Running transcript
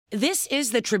This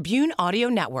is the Tribune Audio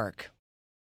Network.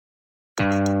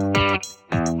 Hi.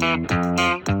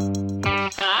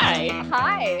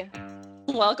 Hi.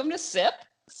 Welcome to Sip.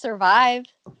 Survive.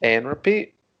 And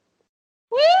repeat.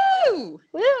 Woo!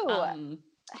 Woo.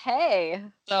 Hey.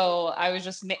 So I was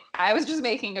just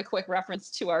making a quick reference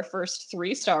to our first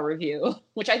 3-star review,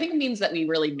 which I think means that we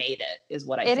really made it, is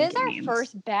what I think it means. It is our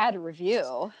first bad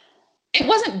review. It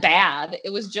wasn't bad. It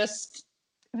was just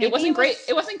Maybe it wasn't great.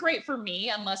 It wasn't great for me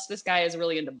unless this guy is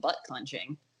really into butt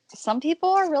clenching. Some people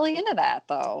are really into that,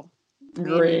 though.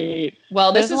 Great.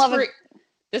 Well, this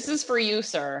is for you,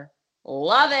 sir.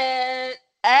 Love it.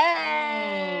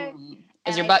 Hey.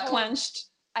 Is your butt clenched?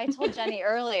 I told Jenny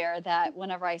earlier that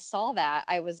whenever I saw that,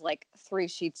 I was like 3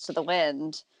 sheets to the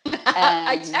wind.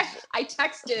 I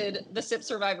texted the Sip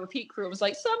Survive Repeat crew. I was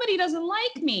like, somebody doesn't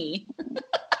like me.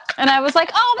 And I was like,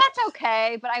 oh, that's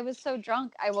okay. But I was so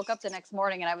drunk. I woke up the next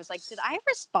morning and I was like, did I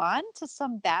respond to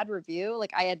some bad review?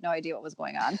 Like, I had no idea what was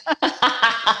going on.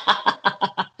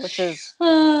 Which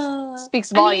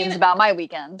speaks volumes about my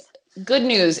weekend. Good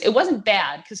news. It wasn't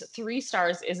bad because 3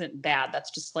 stars isn't bad. That's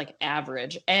just like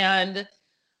average. And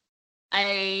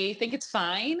I think it's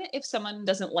fine if someone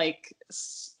doesn't like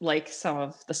some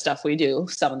of the stuff we do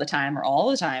some of the time or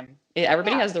all the time.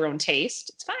 Everybody has their own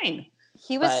taste. It's fine.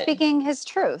 He was speaking his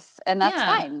truth, and that's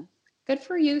fine. Good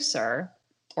for you, sir.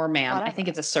 Or ma'am. Whatever. I think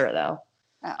it's a sir, though.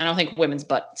 Oh. I don't think women's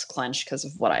butts clench because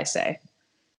of what I say.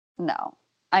 No.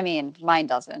 I mean, mine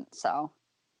doesn't, so.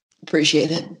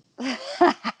 Appreciate it.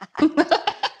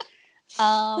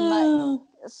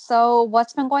 So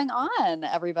what's been going on,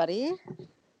 everybody?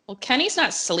 Well, Kenny's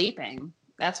not sleeping.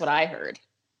 That's what I heard.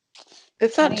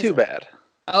 It's not too bad.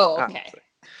 Oh, okay. Honestly.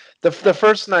 The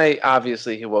first night,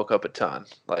 obviously, he woke up a ton,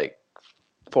 like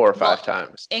 4 or 5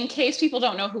 times. In case people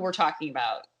don't know who we're talking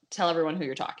about, tell everyone who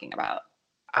you're talking about.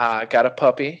 I got a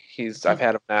puppy. I've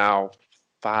had him now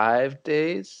 5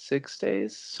 days, 6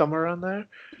 days, somewhere around there.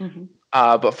 Mm-hmm.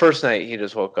 But first night, he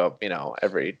just woke up,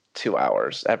 every 2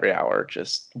 hours, every hour,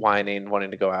 just whining,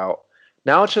 wanting to go out.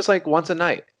 Now it's just like once a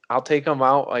night. I'll take him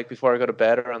out like before I go to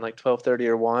bed around like 12:30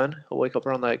 or 1. He'll wake up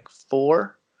around like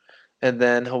 4, and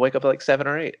then he'll wake up at like 7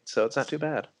 or 8. So it's not too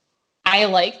bad. I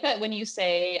like that when you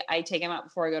say I take him out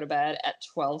before I go to bed at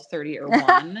 12:30 or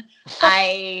 1.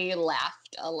 I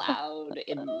laughed aloud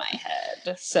in my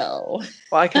head. So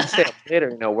well, I can stay up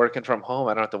later, working from home.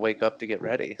 I don't have to wake up to get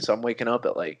ready. So I'm waking up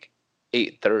at like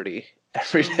 8:30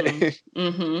 every day.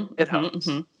 Mm-hmm. It helps.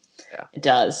 Mm-hmm. Yeah. It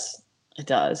does. It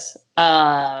does.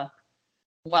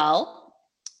 Well,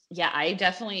 yeah, I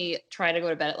definitely try to go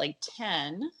to bed at like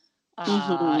 10.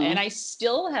 And I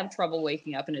still have trouble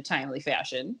waking up in a timely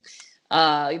fashion.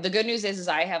 The good news is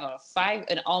I have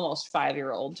an almost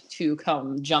 5-year-old to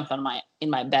come jump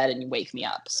in my bed and wake me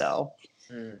up. So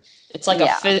it's like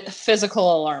a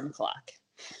physical alarm clock.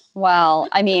 Well,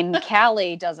 I mean,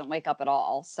 Callie doesn't wake up at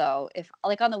all. So if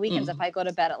like on the weekends, if I go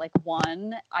to bed at like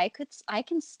 1, I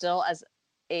can still, as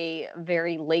a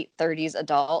very late 30s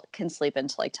adult, can sleep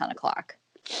until like 10 o'clock.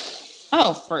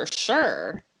 Oh, for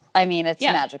sure. I mean, it's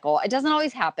magical. It doesn't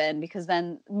always happen because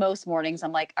then most mornings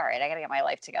I'm like, all right, I got to get my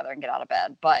life together and get out of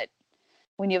bed. But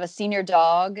when you have a senior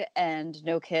dog and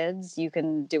no kids, you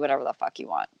can do whatever the fuck you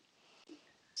want.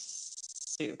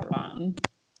 Super fun.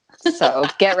 So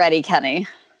get ready, Kenny.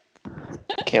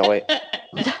 Can't wait.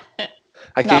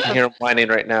 I can hear him whining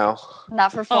right now.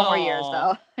 Not for 4 more years,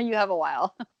 though. You have a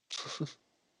while.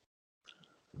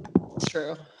 It's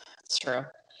true. It's true.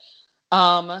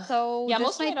 So yeah,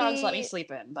 most of my dogs let me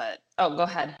sleep in, but go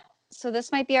ahead. So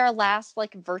this might be our last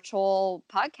like virtual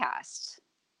podcast.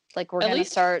 Like we're going to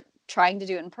start trying to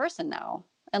do it in person now,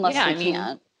 unless we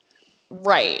can't.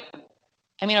 Right.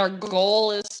 I mean, our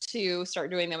goal is to start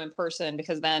doing them in person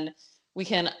because then we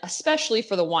can, especially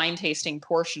for the wine tasting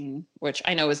portion, which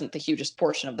I know isn't the hugest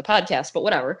portion of the podcast, but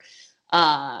whatever.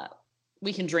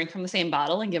 We can drink from the same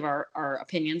bottle and give our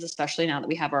opinions, especially now that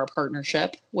we have our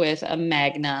partnership with a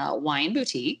Magna Wine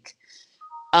Boutique,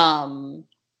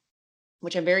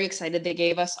 which I'm very excited. They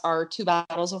gave us our 2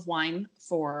 bottles of wine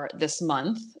for this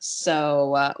month.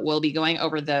 So we'll be going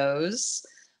over those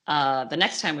the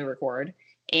next time we record.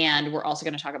 And we're also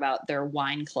going to talk about their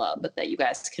wine club that you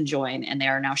guys can join. And they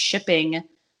are now shipping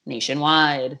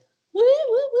nationwide. Woo,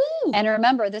 woo, woo. And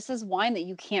remember, this is wine that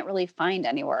you can't really find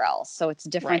anywhere else. So it's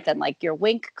different than like your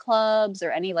Wink clubs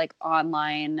or any like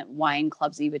online wine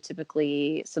clubs that you would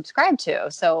typically subscribe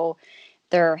to. So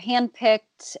they're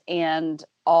handpicked and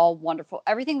all wonderful.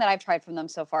 Everything that I've tried from them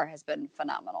so far has been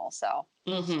phenomenal. So.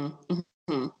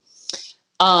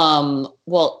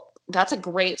 Well, that's a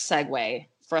great segue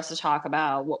for us to talk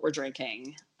about what we're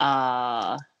drinking.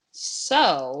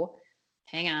 So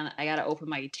hang on. I got to open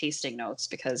my tasting notes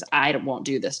because I won't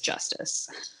do this justice.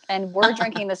 And we're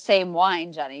drinking the same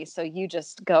wine, Jenny. So you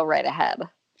just go right ahead.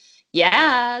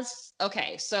 Yes.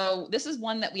 Okay. So this is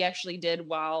one that we actually did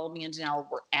while me and Janelle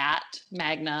were at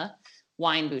Magna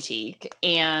Wine Boutique.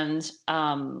 And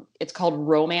it's called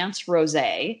Romance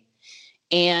Rosé.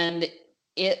 And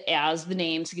it, as the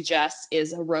name suggests,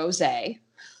 is a rosé.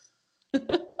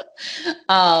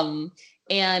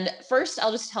 And first,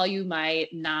 I'll just tell you my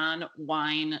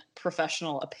non-wine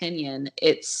professional opinion.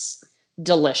 It's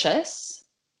delicious.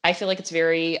 I feel like it's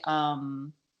very,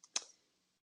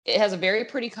 it has a very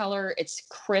pretty color. It's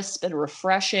crisp and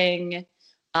refreshing.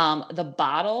 The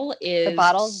bottle's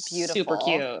beautiful. Super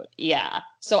cute. Yeah.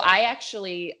 So I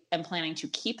actually am planning to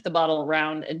keep the bottle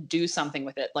around and do something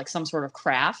with it, like some sort of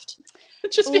craft,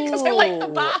 just because I like the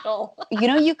bottle. You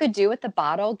know, you could do with the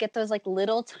bottle, get those like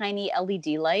little tiny LED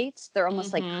lights. They're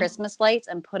almost like Christmas lights,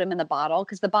 and put them in the bottle,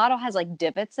 because the bottle has like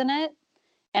divots in it.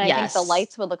 And I think the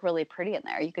lights would look really pretty in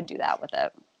there. You could do that with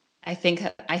it. I think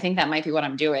that might be what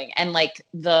I'm doing. And like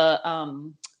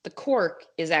the cork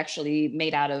is actually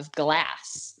made out of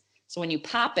glass. So when you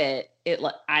pop it,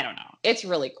 I don't know. It's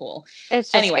really cool.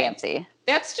 It's just fancy.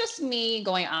 That's just me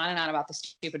going on and on about the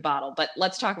stupid bottle, but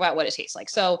let's talk about what it tastes like.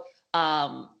 So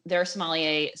their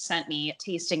sommelier sent me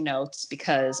tasting notes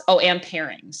and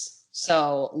pairings.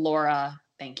 So Laura,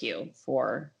 thank you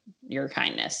for your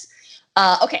kindness.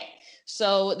 Okay.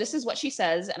 So this is what she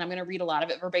says, and I'm going to read a lot of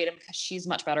it verbatim because she's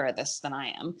much better at this than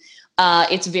I am.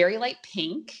 It's very light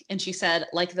pink, and she said,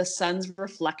 like the sun's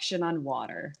reflection on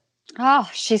water. Oh,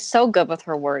 she's so good with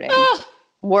her wording. Oh.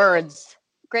 Words.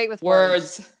 Great with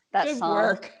words. That good song.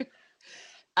 Work.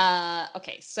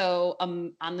 Okay, so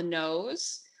on the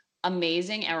nose,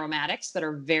 amazing aromatics that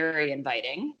are very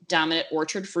inviting. Dominant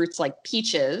orchard fruits like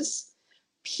peaches,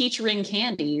 peach ring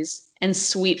candies, and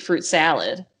sweet fruit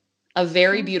salad. A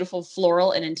very beautiful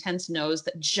floral and intense nose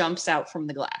that jumps out from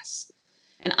the glass.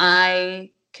 And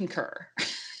I concur.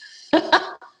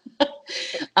 It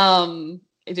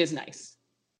is nice.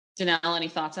 Janelle, any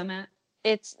thoughts on that?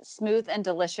 It's smooth and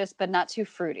delicious, but not too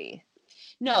fruity.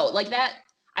 No, like that.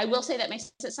 I will say that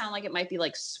makes it sound like it might be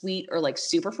like sweet or like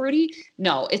super fruity.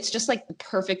 No, it's just like the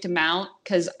perfect amount,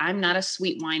 because I'm not a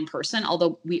sweet wine person,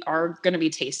 although we are going to be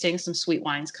tasting some sweet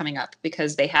wines coming up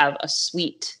because they have a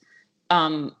sweet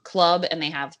club and they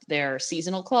have their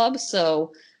seasonal club.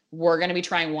 So we're going to be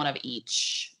trying one of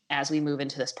each as we move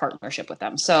into this partnership with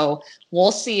them. So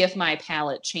we'll see if my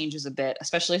palate changes a bit,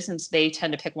 especially since they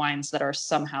tend to pick wines that are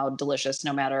somehow delicious,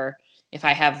 no matter if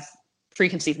I have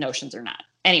preconceived notions or not.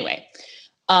 Anyway,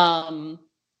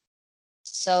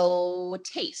 so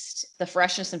taste. The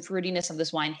freshness and fruitiness of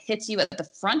this wine hits you at the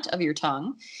front of your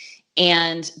tongue,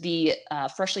 and the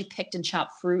freshly picked and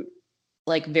chopped fruit,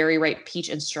 like very ripe peach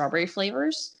and strawberry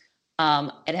flavors.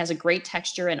 It has a great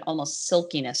texture and almost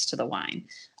silkiness to the wine.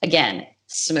 Again,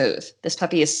 smooth. This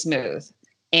puppy is smooth.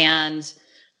 And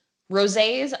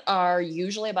rosés are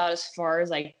usually about as far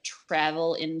as I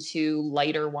travel into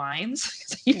lighter wines.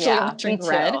 I usually don't drink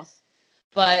red.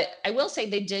 But I will say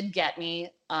they did get me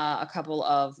a couple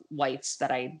of whites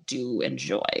that I do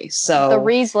enjoy. So the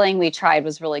Riesling we tried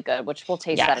was really good, which we'll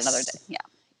taste that another day.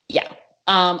 Yeah.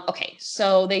 Okay.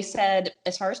 So they said,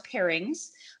 as far as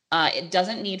pairings, it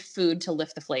doesn't need food to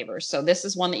lift the flavors. So this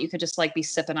is one that you could just like be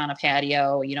sipping on a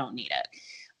patio. You don't need it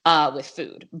with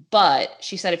food. But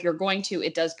she said if you're going to,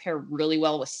 it does pair really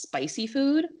well with spicy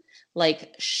food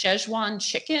like Szechuan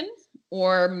chicken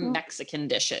or Mexican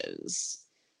dishes.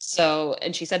 So,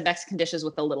 and she said Mexican dishes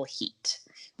with a little heat.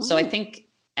 So I think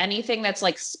anything that's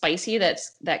like spicy that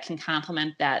can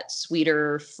complement that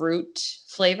sweeter fruit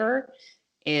flavor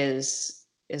is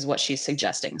what she's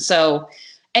suggesting. So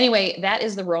anyway, that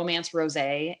is the Romance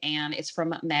Rosé, and it's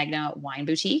from Magna Wine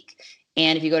Boutique.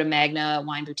 And if you go to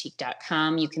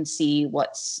magnawineboutique.com, you can see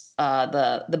what's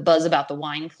the buzz about the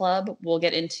wine club. We'll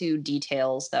get into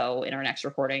details though in our next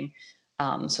recording.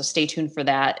 So stay tuned for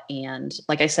that. And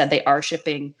like I said, they are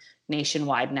shipping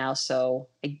nationwide now. So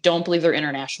I don't believe they're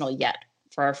international yet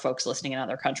for our folks listening in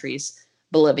other countries.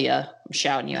 Bolivia, I'm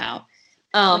shouting you out.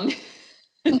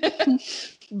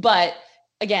 But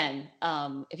again,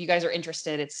 if you guys are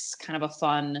interested, it's kind of a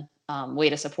fun way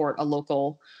to support a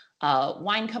local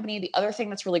wine company. The other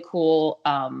thing that's really cool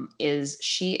is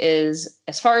she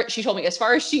told me, as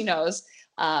far as she knows,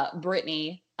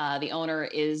 Brittany, the owner,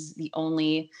 is the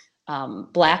only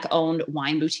Black-owned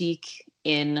wine boutique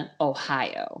in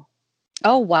Ohio.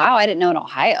 Oh, wow. I didn't know in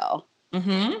Ohio.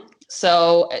 Mm-hmm.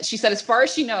 So she said, as far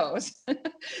as she knows.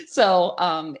 So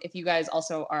if you guys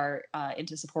also are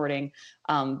into supporting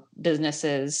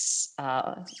businesses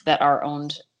that are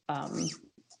owned,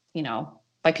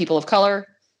 by people of color,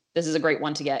 this is a great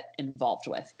one to get involved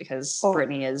with because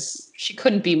Brittany she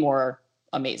couldn't be more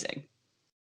amazing.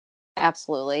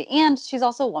 Absolutely. And she's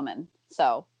also a woman.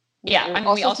 So yeah, I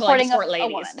mean, we also like to support ladies.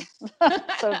 A woman.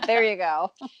 So there you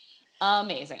go.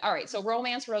 Amazing. All right. So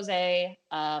romance rosé.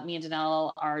 Me and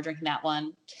Danelle are drinking that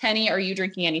one. Kenny, are you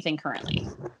drinking anything currently?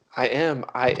 I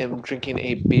am drinking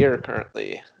a beer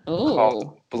currently called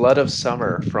Ooh. Blood of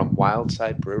Summer from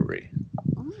Wildside Brewery.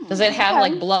 Does it have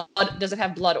like blood? Does it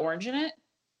have blood orange in it?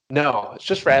 No, it's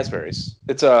just raspberries.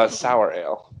 It's a sour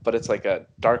ale, but it's like a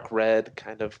dark red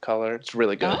kind of color. It's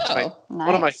really good. It's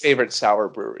one of my favorite sour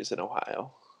breweries in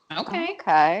Ohio. Okay.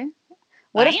 Okay.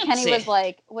 What if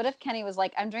Kenny was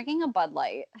like, I'm drinking a Bud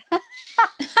Light.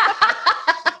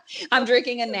 I'm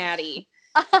drinking a Natty.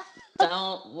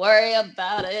 Don't worry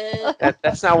about it.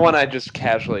 That's not one I just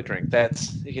casually drink.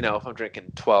 That's, if I'm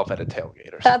drinking 12 at a tailgate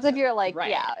or something. That's if you're like,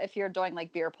 if you're doing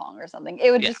like beer pong or something.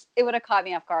 It would it would have caught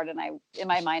me off guard. And in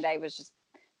my mind, I was just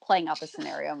playing out the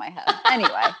scenario in my head.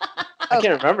 Anyway. I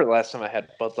can't remember the last time I had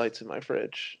Bud Lights in my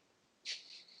fridge.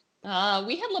 We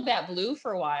had Labatt Blue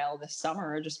for a while this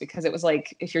summer just because it was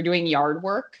like, if you're doing yard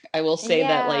work, I will say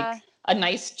that like a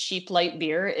nice cheap light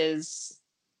beer is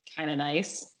kind of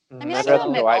nice. I mean, I'd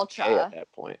rather go Ultra at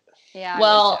that point. Yeah.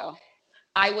 Well,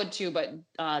 I would too, but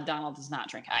Donald does not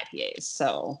drink IPAs,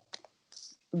 so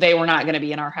they were not going to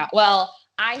be in our house. Well,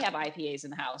 I have IPAs in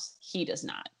the house. He does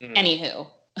not. Anywho.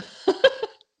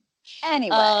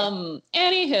 Anyway. All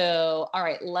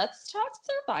right, let's talk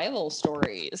survival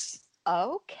stories.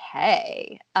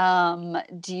 Okay.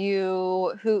 Do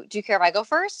you care if I go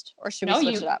first or should we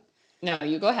switch it up? No,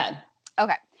 you go ahead.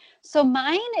 Okay. So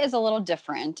mine is a little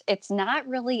different. It's not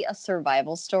really a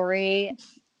survival story.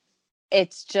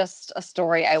 It's just a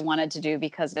story I wanted to do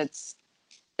because it's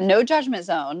no judgment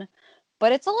zone,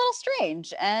 but it's a little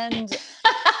strange and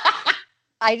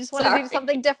I just want to do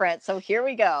something different. So here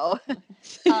we go.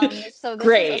 So this is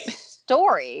a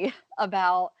story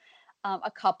about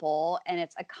a couple, and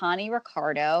it's Akani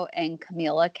Ricardo and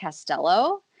Camila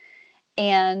Castello.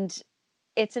 And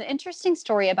it's an interesting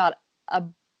story about a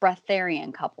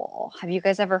breatharian couple. Have you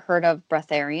guys ever heard of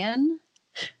breatharian?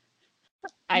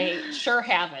 I sure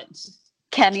haven't.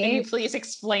 Kenny? Can you please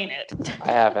explain it?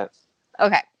 I haven't.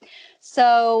 Okay.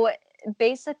 So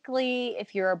basically,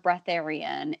 if you're a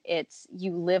breatharian, it's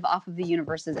you live off of the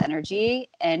universe's energy,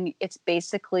 and it's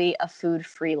basically a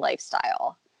food-free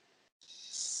lifestyle.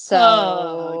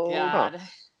 So, God.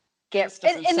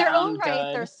 In their own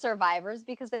right, they're survivors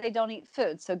because they don't eat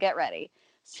food. So get ready.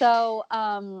 So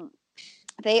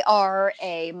they are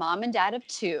a mom and dad of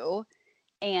two.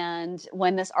 And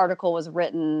when this article was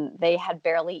written, they had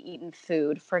barely eaten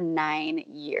food for 9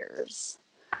 years.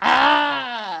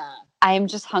 I am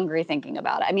just hungry thinking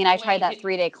about it. I mean, I tried that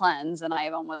 3-day cleanse and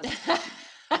I've almost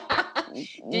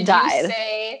died.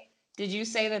 Did you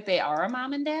say that they are a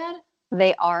mom and dad?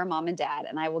 They are mom and dad,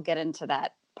 and I will get into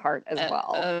that part as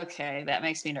well. Okay, that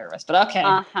makes me nervous, but okay.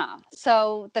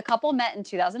 So the couple met in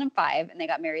 2005, and they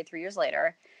got married 3 years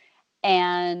later.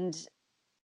 And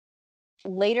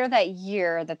later that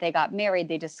year that they got married,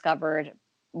 they discovered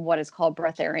what is called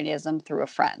breatharianism through a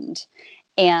friend.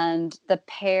 And the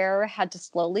pair had to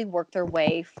slowly work their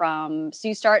way from, so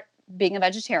you start being a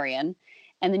vegetarian,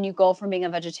 and then you go from being a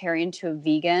vegetarian to a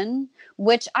vegan,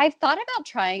 which I've thought about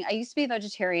trying. I used to be a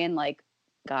vegetarian like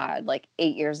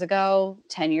 8 years ago,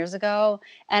 10 years ago.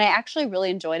 And I actually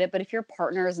really enjoyed it. But if your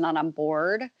partner is not on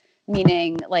board,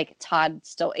 meaning like Todd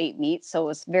still ate meat, so it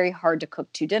was very hard to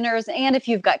cook 2 dinners. And if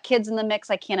you've got kids in the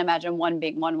mix, I can't imagine one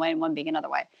being one way and one being another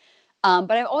way.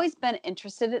 But I've always been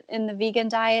interested in the vegan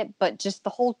diet, but just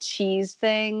the whole cheese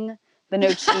thing, the no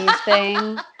cheese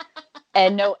thing,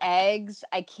 and no eggs,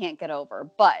 I can't get over.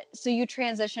 But so you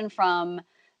transition from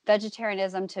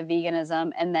vegetarianism to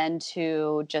veganism and then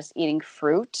to just eating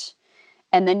fruit.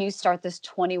 And then you start this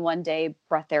 21-day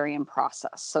breatharian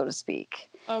process, so to speak.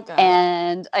 Okay.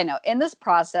 And I know in this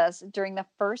process, during the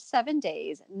first 7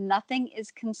 days, nothing is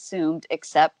consumed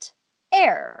except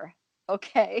air.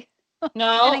 Okay.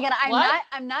 No. And again,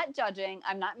 I'm not judging.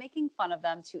 I'm not making fun of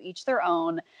them, to each their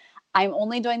own. I'm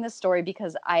only doing this story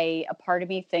because a part of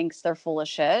me thinks they're full of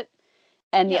shit.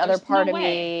 And the other part of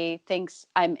me thinks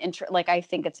I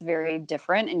think it's very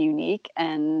different and unique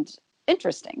and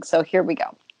interesting. So here we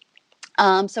go.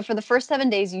 So for the first 7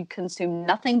 days, you consume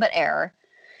nothing but air.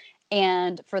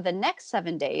 And for the next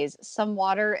 7 days, some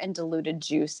water and diluted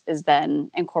juice is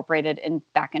then incorporated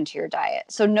back into your diet.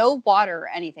 So no water or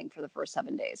anything for the first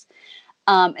 7 days.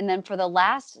 And then for the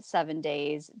last 7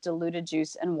 days, diluted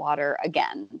juice and water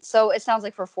again. So it sounds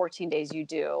like for 14 days, you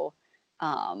do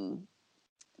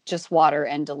just water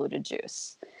and diluted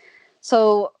juice.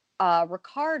 So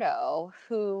Ricardo,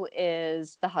 who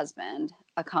is the husband,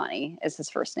 Akani is his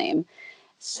first name,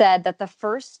 said that the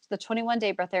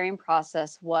 21-day breatharian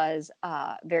process was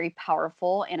very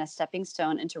powerful and a stepping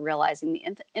stone into realizing the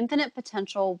infinite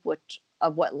potential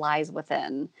of what lies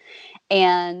within.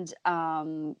 And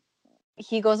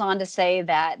he goes on to say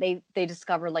that they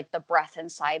discovered like the breath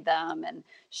inside them and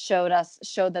showed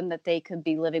them that they could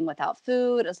be living without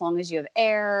food as long as you have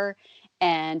air.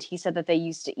 And he said that they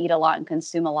used to eat a lot and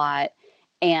consume a lot.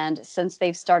 And since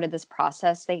they've started this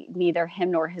process, neither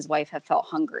him nor his wife have felt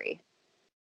hungry.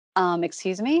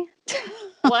 Excuse me?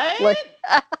 What?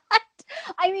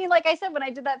 I mean, like I said, when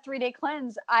I did that 3-day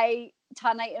cleanse,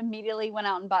 Todd and I immediately went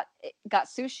out and got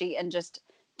sushi and just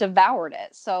devoured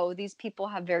it. So these people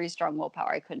have very strong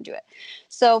willpower. I couldn't do it.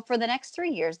 So for the next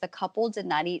 3 years, the couple did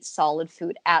not eat solid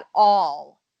food at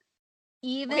all.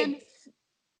 Even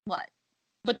what?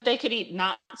 But they could eat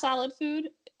not solid food.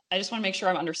 I just want to make sure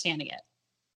I'm understanding it.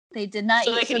 They did not eat.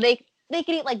 So they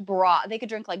could eat like broth. They could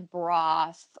drink like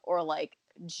broth or like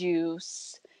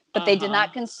juice, but they did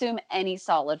not consume any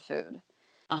solid food.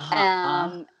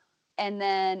 And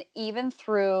then even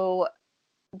through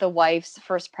the wife's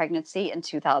first pregnancy in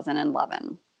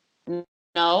 2011.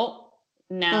 No.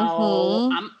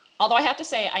 Although I have to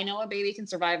say, I know a baby can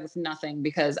survive with nothing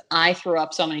because I threw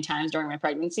up so many times during my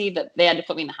pregnancy that they had to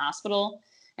put me in the hospital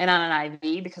and on an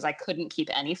IV because I couldn't keep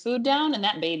any food down. And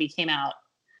that baby came out.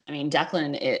 I mean,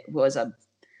 Declan, it was a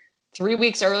 3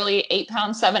 weeks early,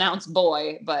 8-pound, 7-ounce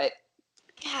boy, but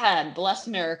God bless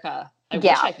America. I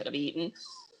wish I could have eaten.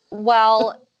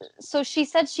 Well, so she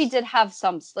said she did have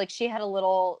some, like she had a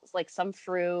little, like some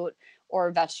fruit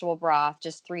or vegetable broth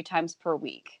just 3 times per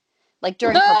week, like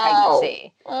during her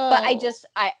pregnancy. But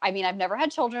I mean, I've never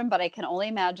had children, but I can only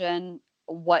imagine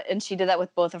and she did that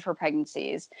with both of her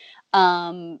pregnancies.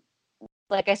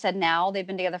 Like I said, now they've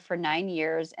been together for 9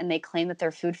 years and they claim that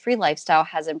their food-free lifestyle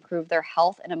has improved their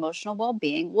health and emotional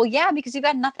well-being. Well, yeah, because you've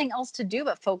got nothing else to do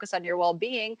but focus on your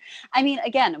well-being. I mean,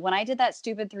 again, when I did that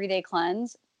stupid 3-day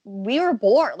cleanse, we were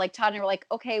bored. Like Todd and I were like,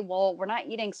 okay, well, we're not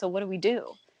eating. So what do we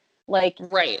do? Like,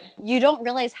 right. You don't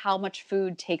realize how much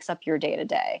food takes up your day to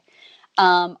day.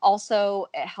 Also,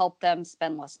 it helped them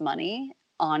spend less money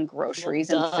on groceries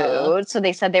and food. So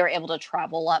they said they were able to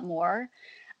travel a lot more.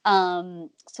 But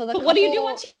what do you do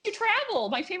once you travel?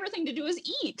 My favorite thing to do is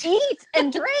eat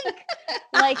and drink.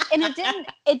 And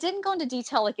it didn't go into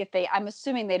detail. Like I'm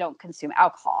assuming they don't consume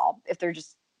alcohol if they're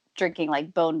just drinking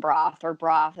like bone broth or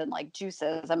broth and like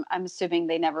juices. I'm assuming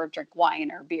they never drink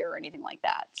wine or beer or anything like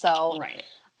that. So, right.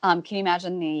 Can you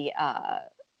imagine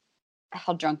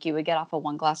how drunk you would get off of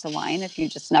 1 glass of wine if you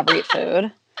just never eat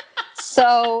food?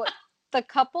 So the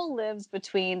couple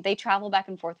they travel back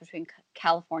and forth between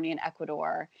California and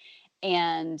Ecuador.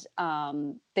 And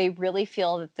they really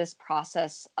feel that this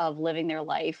process of living their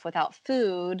life without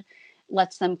food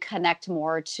lets them connect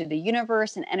more to the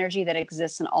universe and energy that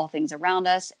exists in all things around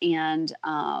us. And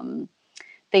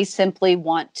they simply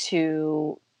want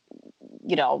to,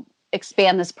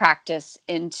 expand this practice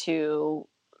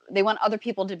they want other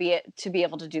people to be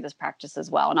able to do this practice as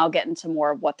well. And I'll get into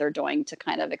more of what they're doing to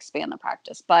kind of expand the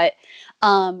practice. But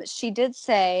she did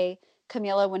say,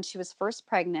 Camila, when she was first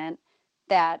pregnant,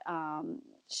 that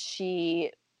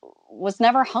she was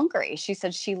never hungry. She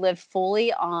said she lived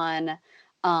fully on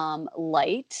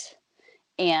light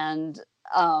and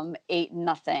ate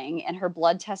nothing. And her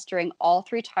blood tests during all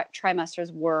 3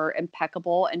 trimesters were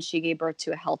impeccable. And she gave birth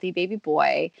to a healthy baby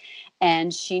boy.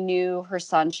 And she knew her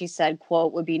son, she said,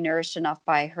 quote, would be nourished enough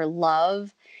by her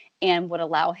love and would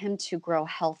allow him to grow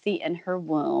healthy in her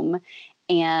womb.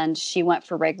 And she went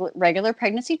for regular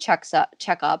pregnancy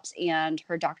checkups, and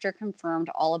her doctor confirmed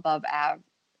all above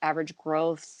average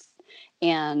growth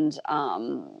and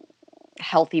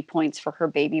healthy points for her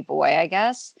baby boy, I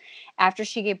guess. After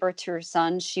she gave birth to her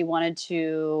son, she wanted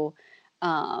to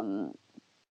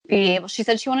she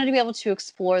said she wanted to be able to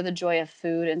explore the joy of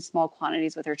food in small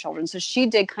quantities with her children. So she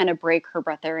did kind of break her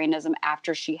breatharianism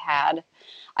after she had,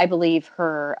 I believe,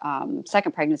 her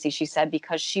second pregnancy, she said,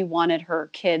 because she wanted her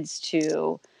kids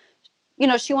to,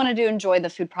 she wanted to enjoy the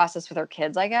food process with her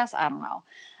kids, I guess. I don't know.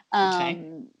 Okay.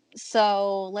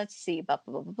 So let's see.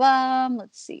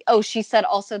 Let's see. Oh, she said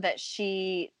also that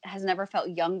she has never felt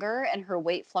younger and her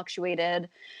weight fluctuated.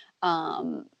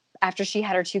 After she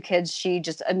had her 2 kids, she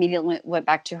just immediately went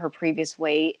back to her previous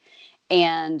weight,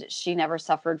 and she never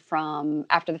suffered from,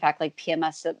 after the fact, like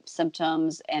PMS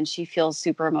symptoms, and she feels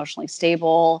super emotionally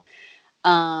stable.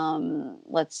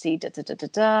 Let's see.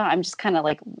 I'm just kind of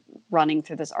like running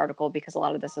through this article because a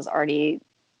lot of this is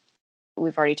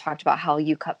we've already talked about how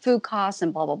you cut food costs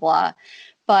and blah, blah, blah.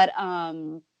 But,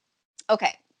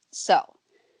 okay. So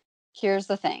Here's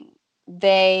the thing.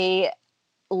 They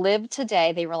live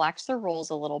today, they relax their rules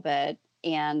a little bit,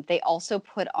 and they also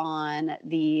put on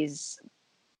these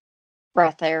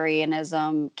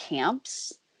breatharianism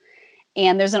camps.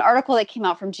 And there's an article that came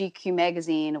out from GQ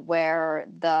magazine where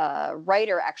the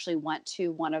writer actually went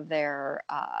to one of their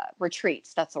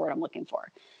retreats. That's the word I'm looking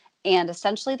for. And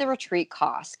essentially the retreat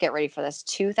costs, get ready for this,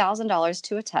 $2,000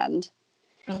 to attend.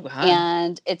 Oh, God.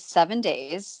 And it's 7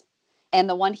 days. And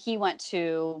the one he went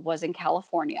to was in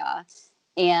California.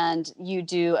 And you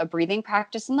do a breathing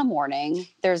practice in the morning.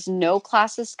 There's no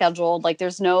classes scheduled. Like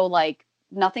there's no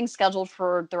nothing scheduled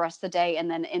for the rest of the day.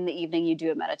 And then in the evening, you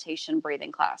do a meditation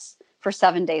breathing class for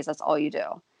 7 days. That's all you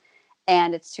do.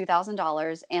 And it's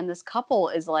 $2,000. And this couple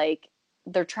is like,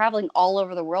 they're traveling all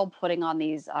over the world putting on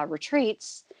these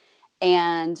retreats.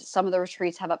 And some of the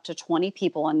retreats have up to 20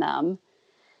 people in them.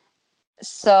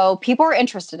 So people are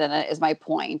interested in it, is my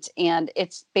point. And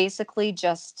it's basically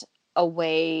just a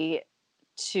way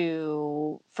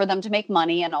for them to make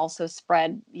money and also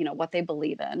spread, what they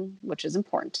believe in, which is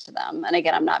important to them. And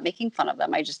again, I'm not making fun of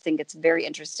them. I just think it's very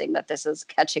interesting that this is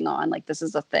catching on, like this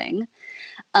is a thing.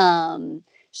 They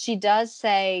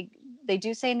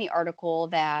do say in the article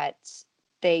that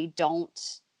they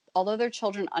don't, although their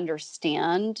children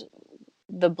understand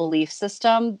the belief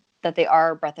system that they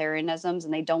are breatharianisms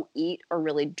and they don't eat or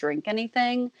really drink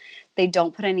anything, they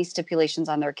don't put any stipulations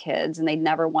on their kids, and they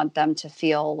never want them to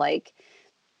feel like,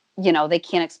 they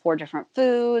can't explore different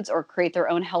foods or create their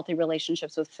own healthy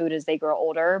relationships with food as they grow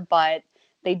older, but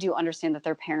they do understand that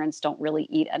their parents don't really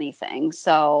eat anything.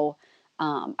 So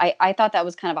I thought that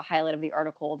was kind of a highlight of the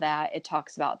article, that it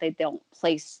talks about they don't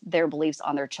place their beliefs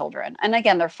on their children. And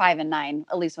again, they're 5 and 9,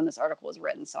 at least when this article was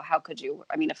written. So how could you?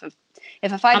 I mean, if a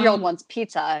 5-year-old wants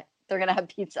pizza, they're going to have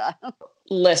pizza.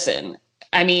 Listen,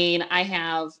 I mean,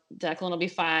 Declan will be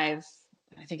 5.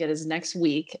 I think it is next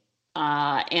week.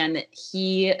 And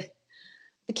the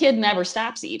kid never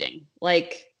stops eating.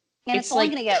 Like, and it's only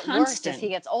going to get worse as he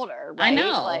gets older, right? I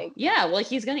know. Yeah. Well,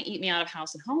 he's going to eat me out of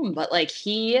house and home, but like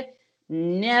he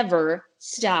never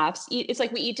stops. It's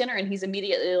like we eat dinner and he's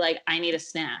immediately like, I need a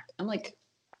snack. I'm like,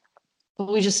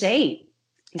 well, we just ate.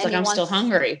 He's like, I'm still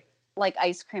hungry. Like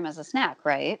ice cream as a snack,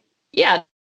 right? Yeah.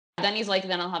 Then he's like,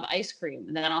 then I'll have ice cream.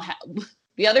 And then I'll have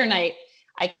the other night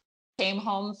I came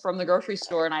home from the grocery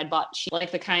store and I bought cheese,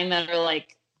 like the kind that are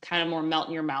like kind of more melt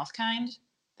in your mouth kind.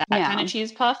 That kind of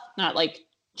cheese puff, not like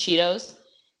Cheetos.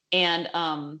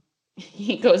 And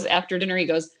he goes after dinner, he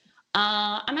goes,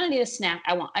 I'm gonna need a snack.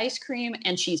 I want ice cream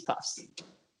and cheese puffs.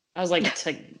 I was like,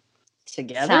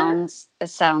 together? It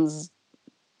sounds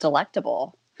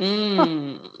delectable.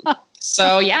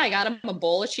 So yeah, I got him a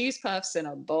bowl of cheese puffs and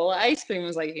a bowl of ice cream. I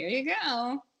was like, here you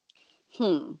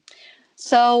go.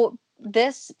 So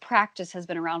this practice has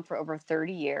been around for over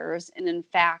 30 years. And in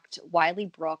fact, Wiley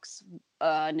Brooks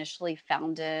initially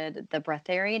founded the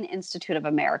Breatharian Institute of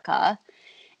America.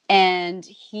 And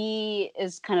he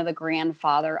is kind of the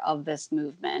grandfather of this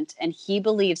movement. And he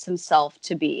believes himself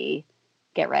to be,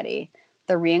 get ready,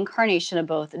 the reincarnation of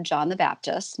both John the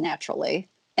Baptist, naturally,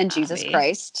 and Jesus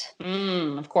Christ.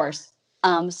 Of course.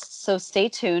 So stay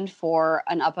tuned for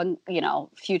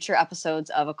future episodes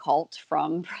of Occult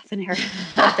from Breatharianism.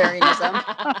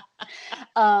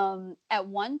 At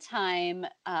one time,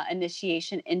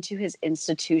 initiation into his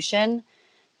institution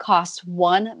cost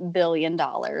 $1 billion.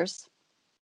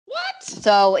 What?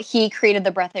 So he created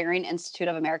the Breatharian Institute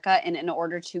of America, and in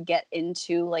order to get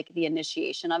into like the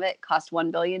initiation of it, cost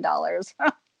 $1 billion.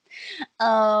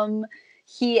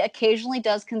 He occasionally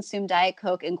does consume Diet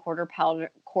Coke and quarter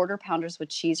pounders with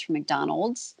cheese from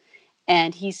McDonald's.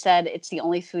 And he said it's the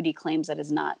only food he claims that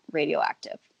is not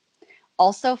radioactive.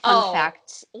 Also, fun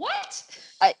fact. What?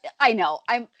 I know.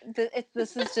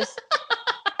 This is just,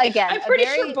 again, I'm pretty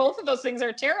sure both of those things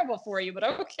are terrible for you, but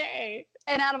okay.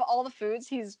 And out of all the foods,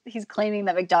 he's claiming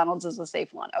that McDonald's is the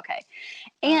safe one. Okay.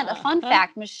 And a fun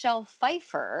fact, Michelle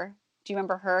Pfeiffer, do you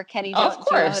remember her? Kenny, of course.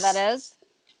 Do you know who that is?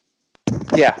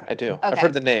 Yeah, I do. Okay. I've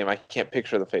heard the name. I can't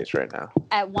picture the face right now.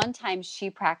 At one time, she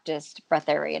practiced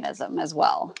breatharianism as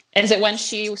well. And is it when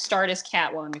she starred as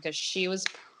Catwoman? Because she was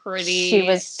She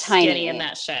was tiny skinny in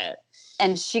that shit.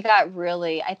 And she got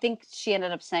really, I think she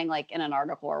ended up saying like in an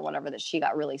article or whatever that she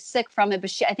got really sick from it.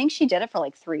 But I think she did it for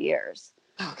like 3 years.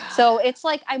 Oh, God. So it's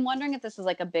like, I'm wondering if this is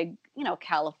like a big,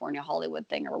 California, Hollywood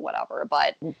thing or whatever.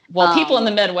 But well, people in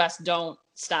the Midwest don't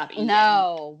stop eating.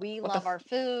 No, we love our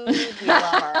food. We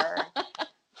love our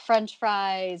French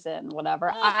fries and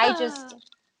whatever. I just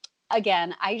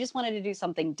wanted to do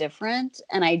something different.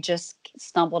 And I just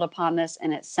stumbled upon this,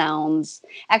 and it sounds,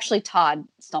 actually Todd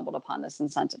stumbled upon this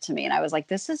and sent it to me. And I was like,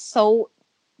 this is so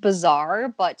bizarre,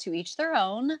 but to each their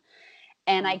own.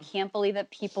 And I Mm. can't believe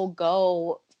that people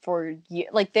go for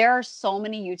like there are so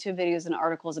many YouTube videos and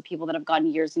articles of people that have gone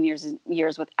years and years and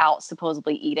years without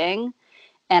supposedly eating.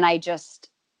 And I just,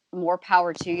 more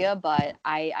power to you, but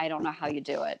I don't know how you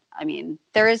do it. I mean,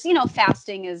 there is,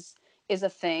 fasting is a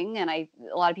thing, and a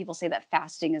lot of people say that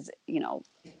fasting is,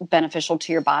 beneficial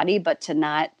to your body, but to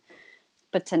not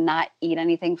eat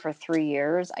anything for 3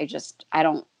 years, I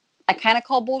kind of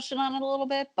call bullshit on it a little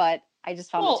bit, but I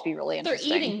just found it to be really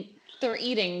interesting. They're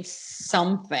eating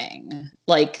something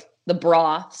like the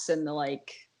broths and the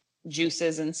like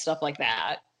juices and stuff like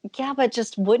that. Yeah, but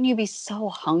just wouldn't you be so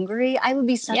hungry? I would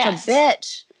be such Yes. a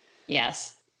bitch.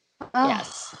 Yes. Ugh.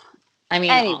 Yes. I mean,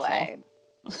 Anyway,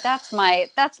 that's my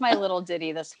little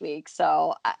ditty this week.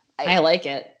 So I like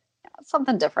it.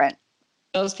 Something different.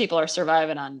 Those people are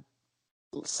surviving on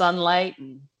sunlight,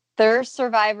 and they're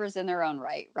survivors in their own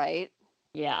right, right?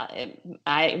 Yeah, it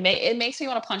makes me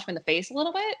want to punch him in the face a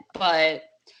little bit, but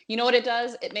you know what it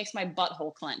does? It makes my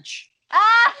butthole clench.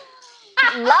 Ah,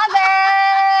 love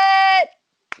it.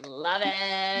 Love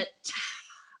it.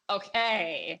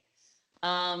 Okay.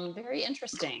 Very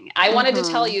interesting. I wanted to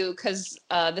tell you because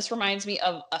this reminds me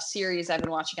of a series I've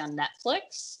been watching on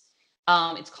Netflix.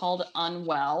 It's called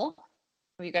Unwell.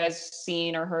 Have you guys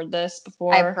seen or heard this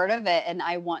before? I've heard of it and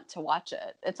I want to watch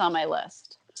it. It's on my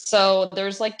list. So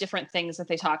there's like different things that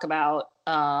they talk about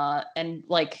and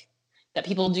like that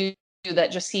people do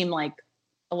that just seem like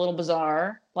a little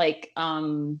bizarre. Like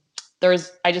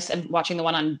I just am watching the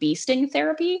one on bee sting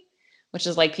therapy, which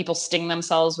is like people sting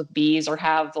themselves with bees or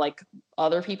have like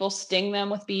other people sting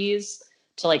them with bees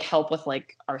to like help with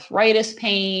like arthritis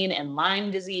pain and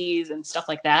Lyme disease and stuff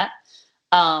like that.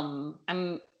 I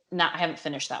haven't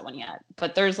finished that one yet,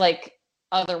 but there's like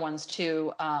other ones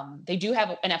too. They do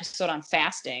have an episode on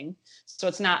fasting, so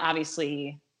it's not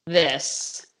obviously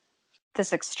this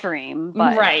extreme,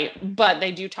 but right. But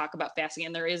they do talk about fasting,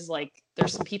 and there's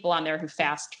some people on there who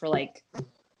fast for like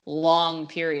long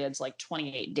periods, like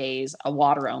 28 days, a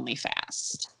water only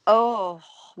fast. Oh,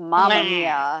 mamma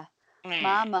mia.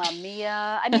 Mamma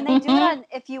mia. I mean, they do it on,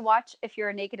 if you're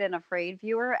a Naked and Afraid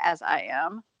viewer, as I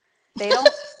am, they don't,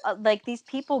 like these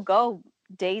people go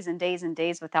days and days and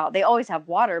days without, they always have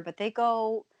water, but they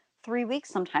go 3 weeks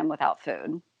sometimes without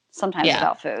food.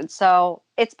 So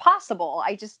it's possible.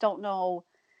 I just don't know.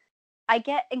 I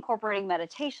get incorporating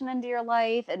meditation into your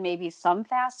life and maybe some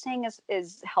fasting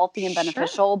is healthy and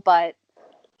beneficial, but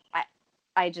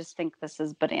I just think this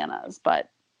is bananas, but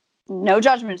no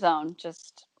judgment zone.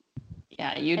 Just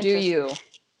you do you.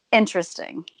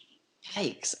 Interesting.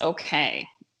 Yikes. Okay.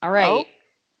 All right.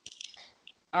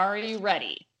 Are you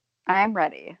ready? I'm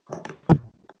ready.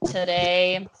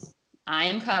 Today, I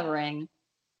am covering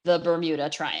the Bermuda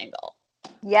Triangle.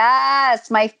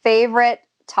 Yes, my favorite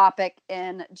topic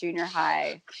in junior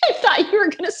high. I thought you were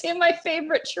going to say my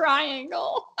favorite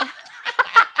triangle.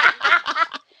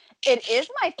 It is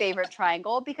my favorite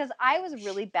triangle because I was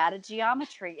really bad at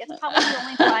geometry. It's probably the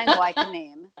only triangle I can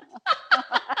name.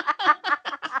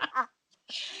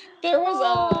 There was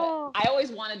I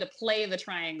always wanted to play the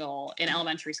triangle in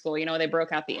elementary school. You know, they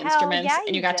broke out the instruments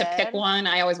and you got to pick one.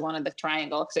 I always wanted the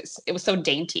triangle because it was so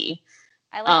dainty.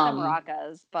 I like the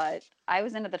maracas, but I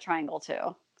was into the triangle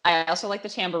too. I also like the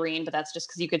tambourine, but that's just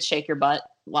because you could shake your butt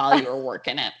while you were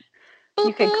working it.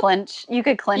 You could clench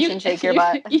and shake your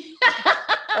butt.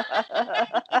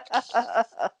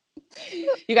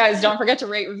 You guys don't forget to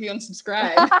rate, review, and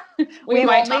subscribe. We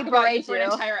might talk about you for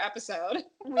an entire episode.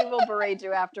 We will berate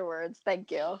you afterwards. Thank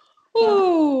you.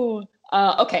 Ooh.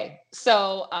 Okay.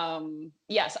 So,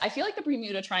 yes, I feel like the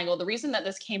Bermuda Triangle, the reason that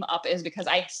this came up is because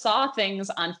I saw things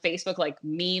on Facebook, like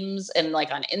memes and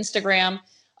like on Instagram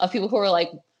of people who were like,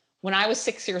 when I was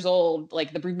 6 years old,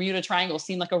 like the Bermuda Triangle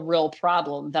seemed like a real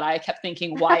problem that I kept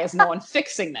thinking, why is no one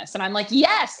fixing this? And I'm like,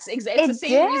 yes, it's the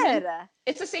same reason.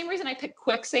 It's the same reason I picked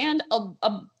quicksand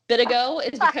a bit ago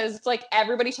is because it's like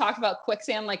everybody talked about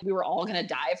quicksand like we were all going to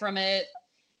die from it,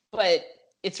 but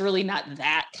it's really not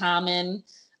that common.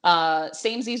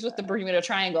 Samesies with the Bermuda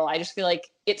Triangle. I just feel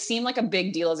like it seemed like a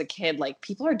big deal as a kid. Like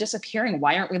people are disappearing.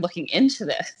 Why aren't we looking into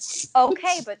this?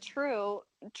 Okay, but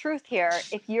truth here.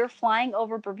 If you're flying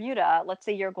over Bermuda, let's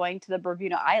say you're going to the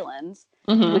Bermuda Islands,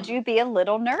 would you be a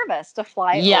little nervous to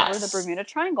fly over the Bermuda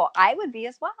Triangle? I would be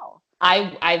as well.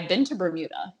 I've been to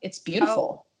Bermuda. It's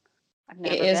beautiful. I've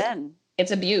never been.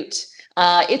 It's a beaut.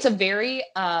 It's a very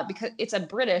because it's a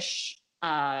British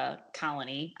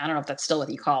colony. I don't know if that's still what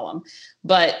you call them,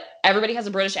 but everybody has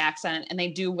a British accent and they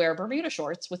do wear Bermuda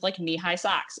shorts with like knee-high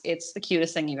socks. It's the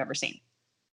cutest thing you've ever seen.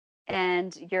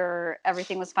 And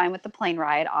everything was fine with the plane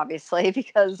ride, obviously,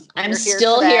 because I'm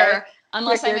still here.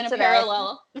 Unless You're I'm here in a today.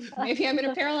 parallel, maybe I'm in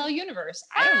a parallel universe.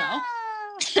 I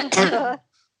don't know.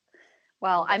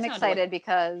 Well, That I'm sounded excited like-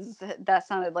 because that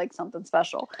sounded like something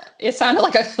special. It sounded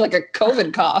like a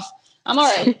COVID cough. I'm all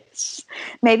right.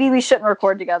 Maybe we shouldn't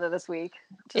record together this week.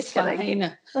 It's Just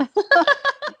kidding. fine.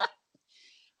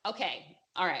 Okay.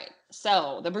 All right.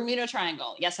 So the Bermuda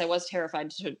Triangle. Yes, I was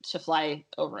terrified to fly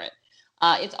over it.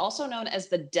 It's also known as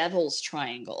the Devil's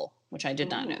Triangle, which I did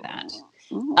not know that.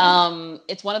 Ooh.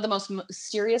 It's one of the most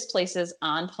mysterious places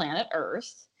on planet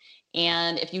Earth.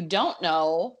 And if you don't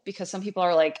know, because some people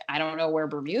are like, I don't know where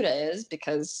Bermuda is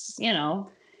because,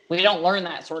 we don't learn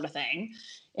that sort of thing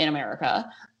in America.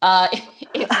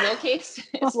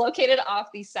 It's located off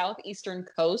the southeastern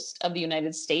coast of the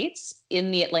United States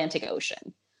in the Atlantic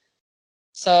Ocean.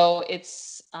 So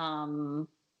it's the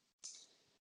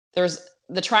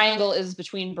triangle is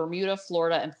between Bermuda,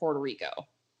 Florida, and Puerto Rico.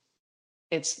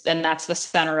 And that's the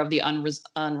center of the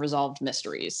unresolved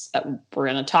mysteries that we're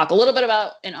going to talk a little bit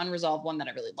about. An unresolved one that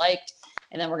I really liked,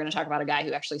 and then we're going to talk about a guy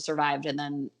who actually survived, and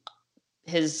then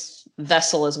his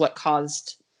vessel is what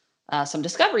caused some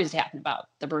discoveries to happen about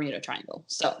the Bermuda Triangle.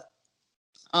 So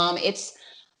it's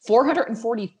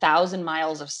 440,000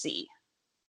 miles of sea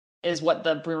is what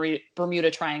the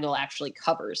Bermuda Triangle actually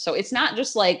covers. So it's not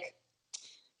just like,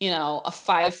 a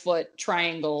 5-foot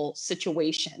triangle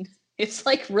situation. It's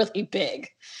like really big.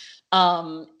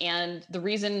 And the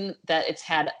reason that it's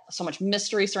had so much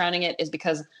mystery surrounding it is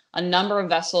because a number of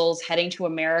vessels heading to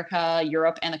America,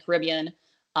 Europe, and the Caribbean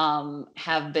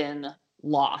have been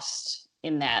lost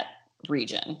in that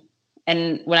region.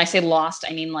 And when I say lost,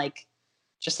 I mean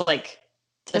just like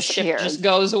the ship just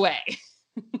goes away.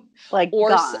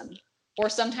 Gone. Or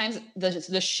sometimes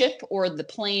the ship or the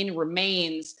plane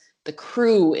remains, the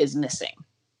crew is missing.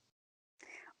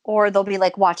 Or they'll be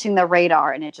like watching the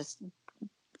radar and it just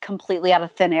completely out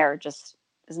of thin air just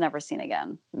is never seen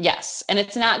again. Yes. And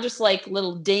it's not just like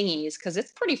little dinghies because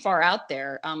it's pretty far out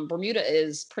there. Bermuda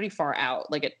is pretty far out.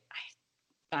 I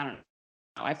don't know.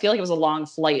 I feel like it was a long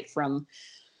flight from,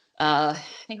 I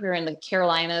think we were in the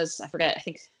Carolinas. I forget. I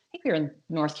think we were in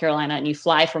North Carolina, and you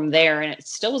fly from there and it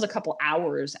still was a couple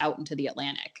hours out into the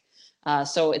Atlantic.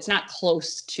 So it's not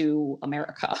close to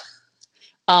America.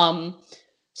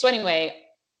 So anyway,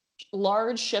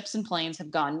 large ships and planes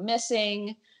have gone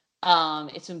missing.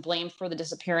 It's been blamed for the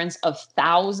disappearance of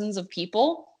thousands of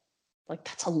people.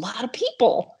 That's a lot of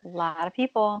people. A lot of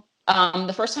people.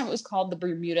 The first time it was called the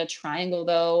Bermuda Triangle,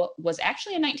 though, was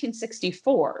actually in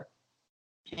 1964.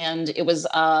 And it was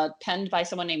penned by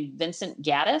someone named Vincent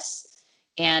Gaddis.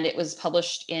 And it was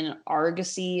published in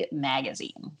Argosy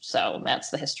magazine. So that's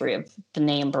the history of the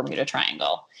name Bermuda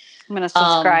Triangle. I'm going to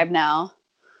subscribe now.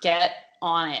 Get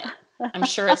on it. I'm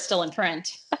sure it's still in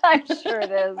print. I'm sure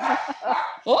it is.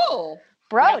 Whoa.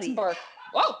 Brody.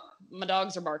 Whoa. My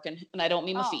dogs are barking. And I don't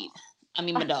mean my feet. I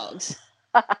mean my dogs.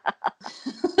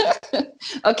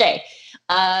 Okay.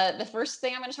 The first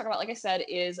thing I'm going to talk about, like I said,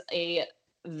 is a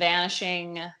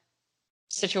vanishing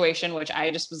situation, which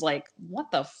I just was like, what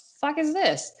the fuck is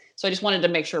this? So I just wanted to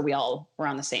make sure we all were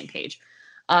on the same page.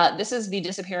 This is the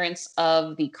disappearance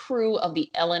of the crew of the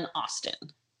Ellen Austin.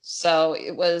 So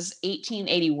it was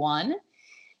 1881,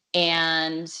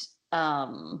 and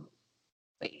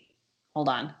wait, hold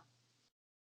on.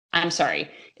 I'm sorry.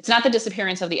 It's not the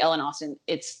disappearance of the Ellen Austin.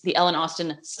 It's the Ellen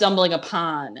Austin stumbling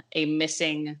upon a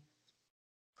missing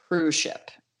cruise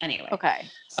ship. Anyway. Okay.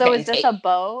 So is this a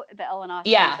boat? The Ellen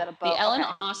Austin? Yeah. Is that a boat? The Ellen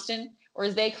Austin, or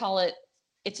as they call it,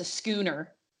 it's a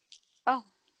schooner. Oh,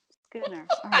 schooner.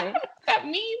 All right. That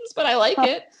means, but I like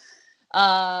it.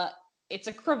 It's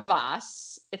a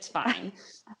crevasse. It's fine.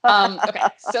 Okay.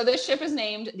 So this ship is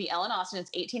named the Ellen Austin. It's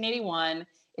 1881.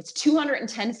 It's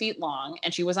 210 feet long,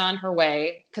 and she was on her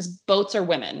way because boats are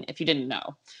women, if you didn't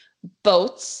know.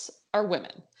 Boats are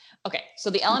women. Okay, so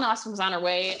the Ellen Austin was on her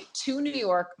way to New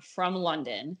York from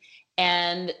London,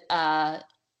 and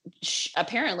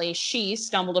apparently she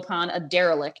stumbled upon a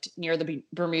derelict near the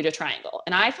Bermuda Triangle.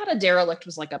 And I thought a derelict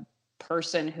was like a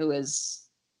person who is,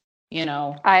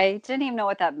 I didn't even know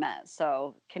what that meant,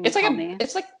 so can you tell me?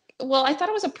 It's like, well, I thought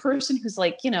it was a person who's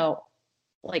like,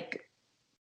 like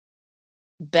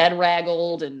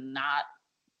bedraggled and not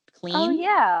clean. Oh,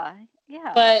 yeah.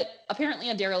 Yeah. But apparently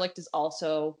a derelict is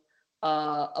also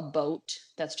a boat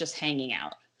that's just hanging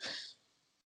out.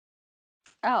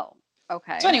 Oh,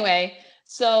 okay. So anyway,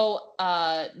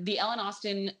 the Ellen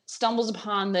Austin stumbles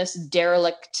upon this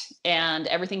derelict and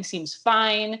everything seems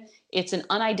fine. It's an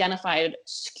unidentified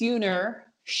schooner,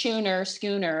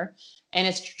 and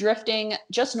it's drifting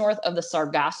just north of the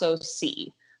Sargasso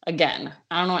Sea. Again,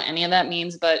 I don't know what any of that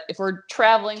means, but if we're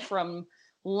traveling from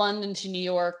London to New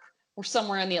York were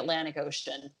somewhere in the Atlantic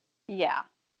Ocean. Yeah,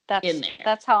 in there.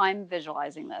 That's how I'm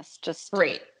visualizing this. Just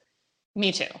great.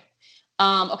 Me too.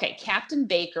 Okay, Captain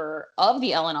Baker of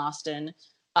the Ellen Austin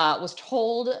was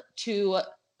told to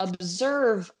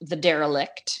observe the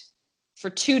derelict for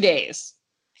 2 days.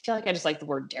 I feel like I just like the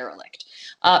word derelict.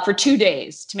 For 2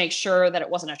 days to make sure that it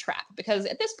wasn't a trap. Because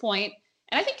at this point,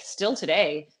 and I think still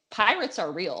today, pirates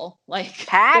are real. Like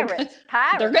pirates.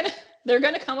 They're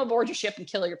gonna come aboard your ship and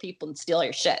kill your people and steal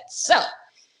your shit. So,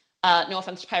 no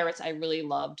offense to pirates, I really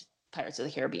loved Pirates of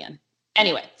the Caribbean.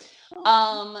 Anyway,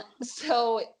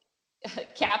 so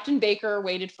Captain Baker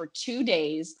waited for 2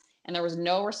 days and there was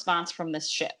no response from this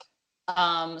ship.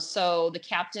 So the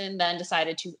captain then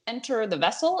decided to enter the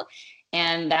vessel,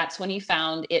 and that's when he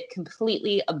found it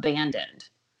completely abandoned.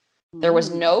 There was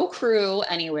no crew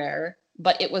anywhere,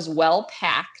 but it was well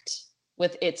packed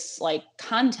with its like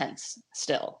contents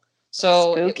still.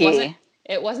 So spooky.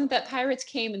 It wasn't that pirates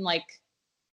came and like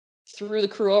threw the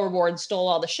crew overboard and stole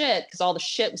all the shit, because all the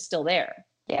shit was still there.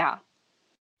 Yeah.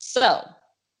 So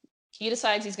he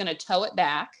decides he's going to tow it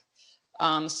back.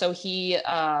 So he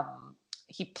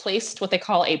placed what they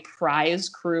call a prize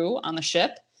crew on the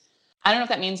ship. I don't know if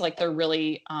that means like they're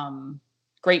really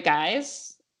great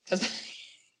guys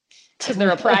because they're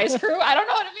a prize crew. I don't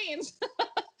know what it means.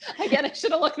 Again, I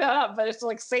should have looked that up, but it's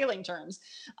like sailing terms.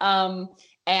 And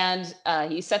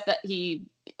he said that he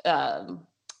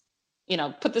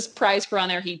put this prize crew on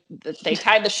there. They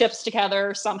tied the ships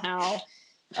together somehow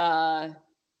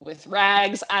with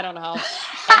rags. I don't know.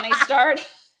 And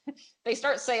they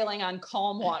start sailing on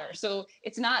calm water. So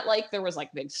it's not like there was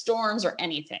like big storms or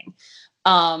anything.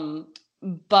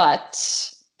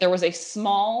 But there was a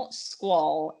small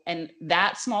squall, and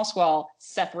that small squall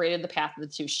separated the path of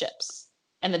the two ships.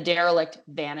 And the derelict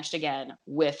vanished again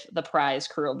with the prize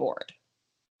crew aboard.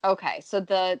 Okay, so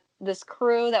this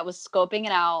crew that was scoping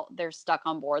it out, they're stuck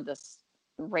on board this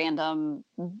random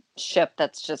ship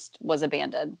that's just was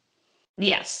abandoned.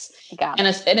 Yes. Got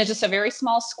it. And it's just a very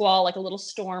small squall, like a little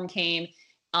storm came,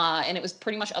 and it was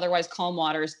pretty much otherwise calm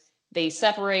waters. They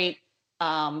separate.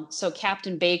 So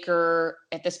Captain Baker,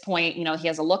 at this point, he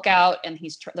has a lookout, and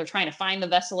they're trying to find the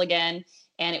vessel again.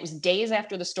 And it was days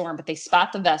after the storm, but they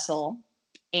spot the vessel,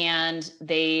 and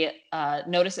they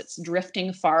notice it's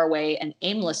drifting far away and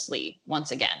aimlessly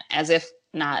once again, as if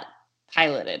not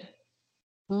piloted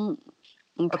Okay.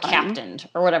 or captained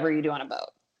or whatever you do on a boat.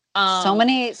 So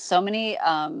many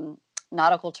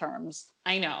nautical terms.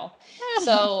 I know.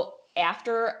 So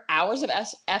after hours of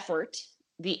effort,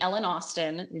 the Ellen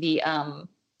Austin, the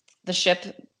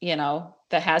ship,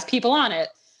 that has people on it,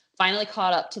 finally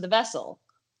caught up to the vessel.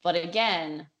 But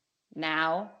again,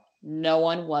 now no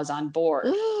one was on board.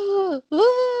 Ooh,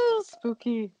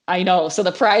 spooky. I know. So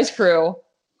the prize crew,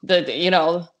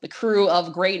 the crew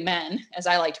of great men, as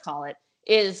I like to call it,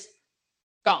 is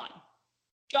gone.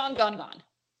 Gone.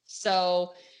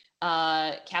 So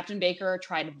Captain Baker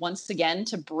tried once again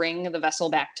to bring the vessel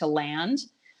back to land,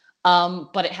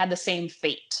 but it had the same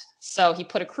fate. So he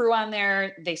put a crew on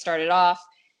there. They started off.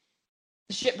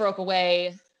 The ship broke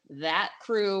away. That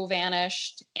crew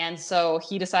vanished. And so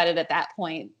he decided at that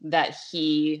point that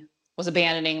he was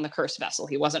abandoning the cursed vessel.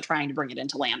 He wasn't trying to bring it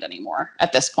into land anymore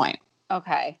at this point.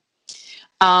 Okay.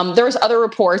 There was other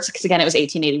reports, because again, it was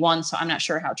 1881, so I'm not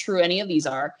sure how true any of these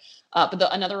are. But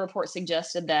another report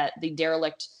suggested that the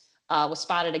derelict was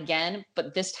spotted again,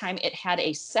 but this time it had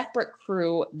a separate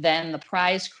crew than the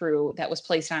prize crew that was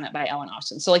placed on it by Ellen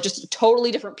Austin. So like just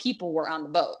totally different people were on the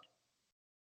boat.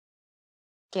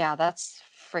 Yeah, that's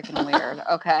freaking weird.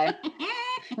 Okay.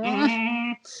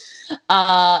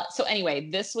 So anyway,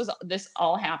 this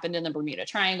all happened in the Bermuda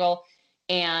Triangle,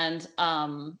 and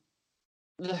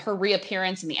her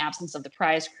reappearance in the absence of the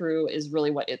prize crew is really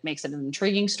what it makes it an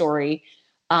intriguing story.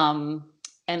 And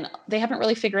they haven't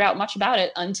really figured out much about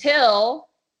it until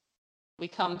we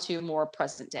come to more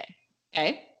present day.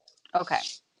 Okay.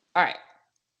 All right.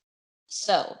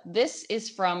 So this is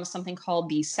from something called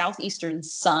the Southeastern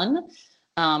Sun.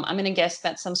 I'm going to guess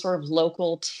that's some sort of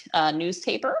local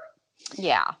newspaper.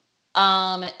 Yeah.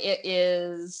 It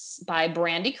is by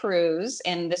Brandy Cruz,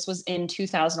 and this was in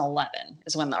 2011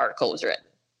 is when the article was written.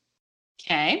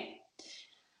 Okay.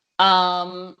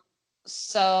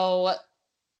 So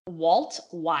Walt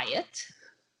Wyatt,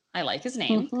 I like his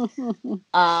name,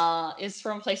 is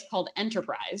from a place called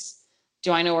Enterprise.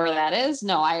 Do I know where that is?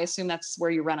 No, I assume that's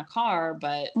where you rent a car,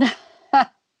 but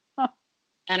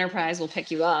Enterprise will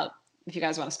pick you up if you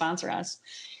guys want to sponsor us.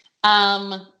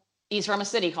 He's from a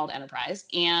city called Enterprise,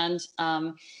 and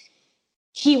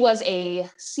he was a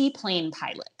seaplane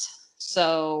pilot.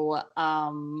 So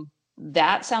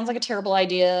that sounds like a terrible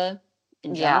idea.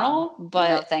 in Yeah. general, No,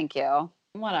 but thank you.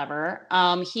 whatever.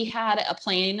 He had a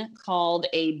plane called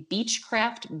a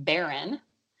Beechcraft Baron.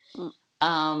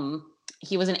 Mm.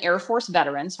 He was an Air Force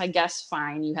veteran, so I guess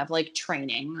fine, you have like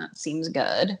training. That seems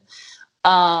good.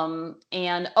 And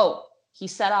he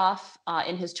set off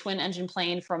in his twin engine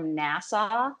plane from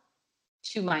Nassau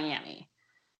to Miami.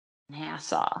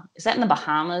 Nassau. Is that in the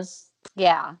Bahamas?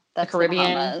 Yeah, that's the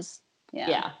Caribbean? Bahamas.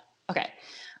 Yeah. Okay.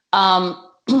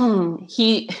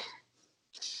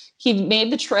 He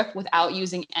made the trip without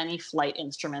using any flight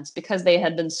instruments because they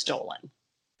had been stolen.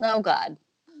 Oh God.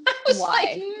 I was Why?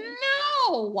 like,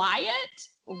 no, Wyatt.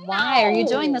 Why are you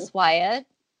doing No. this, Wyatt?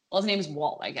 Well, his name is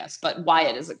Walt, I guess, but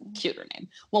Wyatt is a cuter name.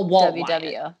 Well, Walt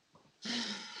WW.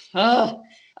 Wyatt.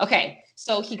 Okay,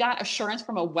 so he got assurance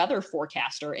from a weather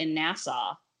forecaster in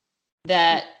Nassau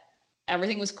that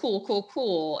everything was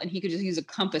cool, and he could just use a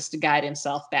compass to guide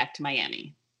himself back to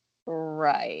Miami.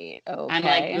 Right. Okay. I'm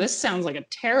like, this sounds like a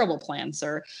terrible plan,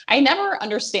 sir. I never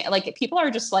understand. Like, people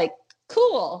are just like,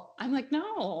 cool. I'm like,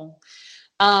 no.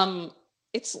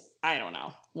 It's, I don't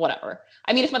know, whatever.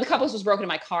 I mean, if the compass was broken in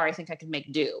my car, I think I could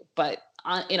make do. But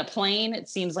in a plane, it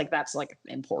seems like that's like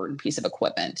an important piece of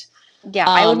equipment. Yeah,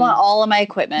 I would want all of my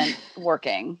equipment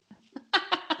working.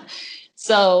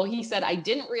 So he said, I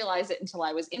didn't realize it until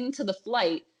I was into the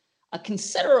flight a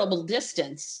considerable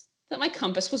distance that my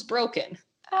compass was broken.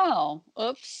 Oh,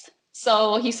 oops.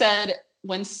 So he said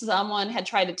when someone had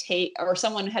tried to take, or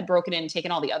someone had broken in and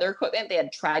taken all the other equipment, they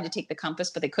had tried to take the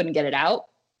compass, but they couldn't get it out.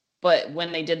 But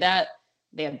when they did that,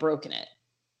 they had broken it.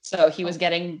 So he was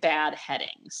getting bad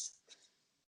headings.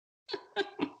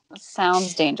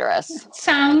 Sounds dangerous.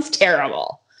 Sounds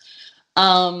terrible.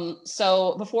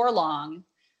 So before long,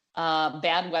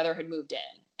 bad weather had moved in.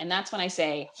 And that's when I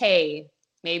say, hey,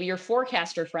 maybe your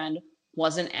forecaster friend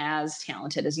wasn't as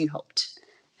talented as you hoped.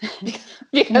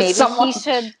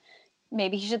 Because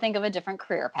maybe he should think of a different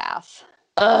career path.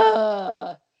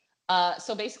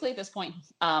 So basically at this point,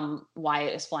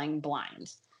 Wyatt is flying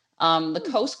blind. The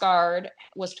Coast Guard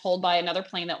was told by another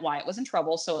plane that Wyatt was in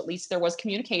trouble. So at least there was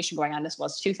communication going on. This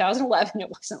was 2011. It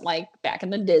wasn't like back in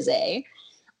the Dizzy.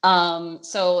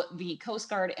 So the Coast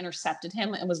Guard intercepted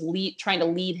him and was trying to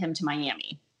lead him to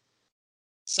Miami.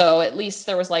 So at least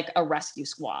there was like a rescue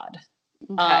squad.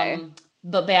 Okay.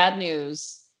 The bad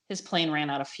news, his plane ran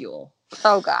out of fuel.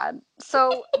 Oh God.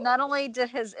 So not only did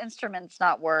his instruments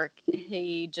not work,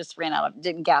 he just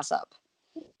didn't gas up.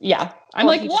 Yeah. I'm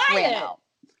like,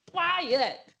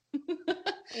 Wyatt.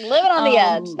 Living on the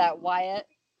edge, that Wyatt.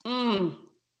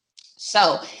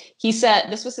 So he said,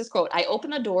 this was his quote, I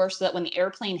opened a door so that when the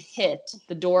airplane hit,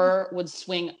 the door would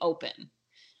swing open.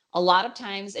 A lot of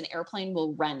times an airplane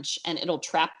will wrench and it'll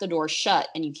trap the door shut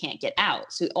and you can't get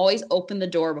out. So always open the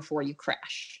door before you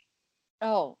crash.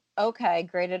 Oh, okay.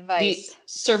 Great advice. The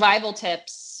survival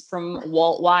tips from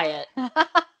Walt Wyatt.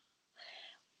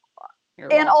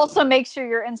 And also make sure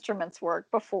your instruments work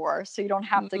before, so you don't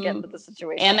have to get into the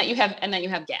situation. And that you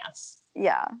have gas.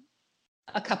 Yeah.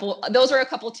 Those are a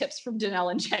couple tips from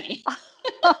Danelle and Jenny.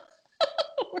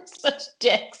 We're such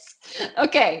dicks.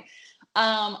 Okay.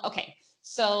 Okay.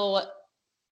 So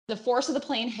the force of the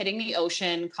plane hitting the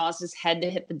ocean caused his head to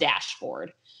hit the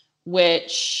dashboard,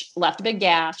 which left a big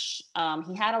gash.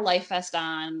 He had a life vest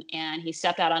on and he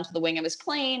stepped out onto the wing of his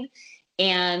plane.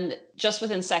 And just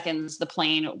within seconds, the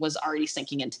plane was already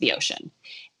sinking into the ocean.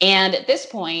 And at this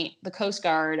point, the Coast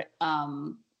Guard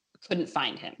couldn't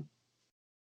find him.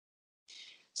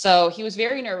 So he was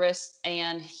very nervous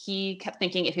and he kept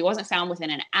thinking if he wasn't found within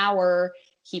an hour,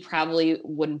 he probably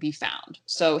wouldn't be found.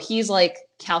 So he's like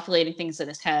calculating things in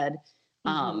his head,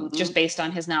 just based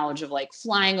on his knowledge of like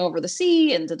flying over the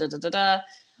sea and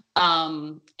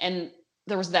and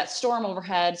there was that storm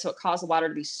overhead, so it caused the water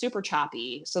to be super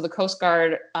choppy. So the Coast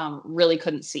Guard really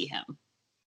couldn't see him.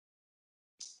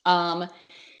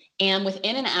 And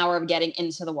within an hour of getting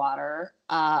into the water,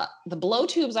 the blow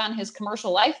tubes on his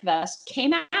commercial life vest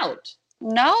came out.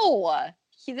 No,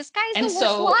 this guy's the worst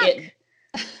luck.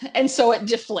 And so it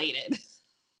deflated.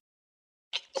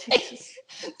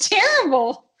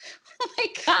 Terrible. Oh my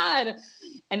God.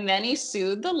 And then he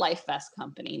sued the life vest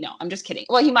company. No, I'm just kidding.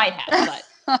 Well, he might have,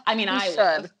 but I mean, I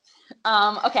would.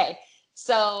 Okay.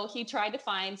 So he tried to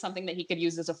find something that he could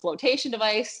use as a flotation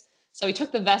device. So he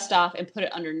took the vest off and put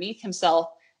it underneath himself.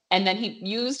 And then he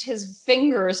used his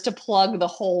fingers to plug the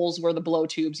holes where the blow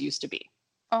tubes used to be.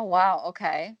 Oh, wow.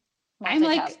 Okay. I'm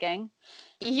like,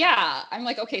 yeah. I'm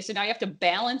like, okay, so now you have to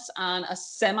balance on a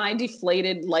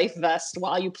semi-deflated life vest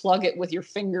while you plug it with your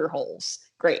finger holes.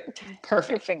 Great. Perfect.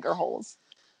 Your finger holes.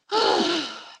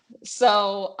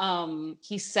 So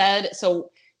he said,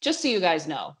 so just so you guys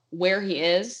know where he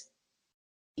is,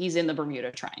 he's in the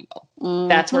Bermuda Triangle.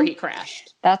 That's where he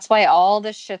crashed. That's why all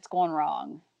this shit's going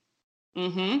wrong.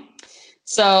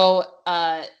 So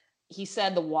he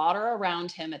said the water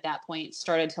around him at that point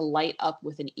started to light up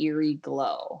with an eerie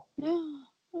glow.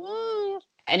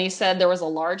 And he said there was a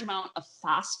large amount of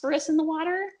phosphorus in the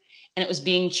water, and it was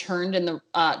being churned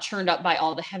up by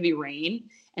all the heavy rain.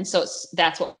 And so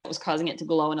that's what was causing it to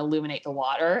glow and illuminate the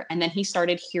water. And then he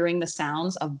started hearing the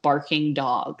sounds of barking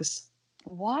dogs.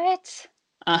 What?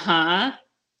 Yeah.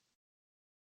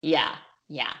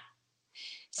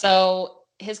 So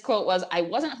his quote was, "I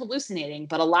wasn't hallucinating,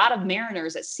 but a lot of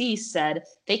mariners at sea said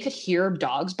they could hear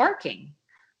dogs barking.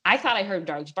 I thought I heard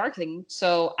dogs barking,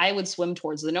 so I would swim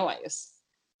towards the noise."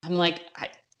 I'm like,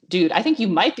 dude, I think you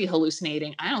might be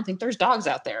hallucinating. I don't think there's dogs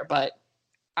out there, but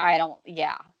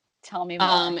tell me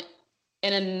more.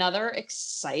 In another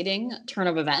exciting turn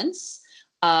of events,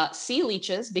 sea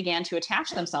leeches began to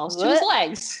attach themselves to his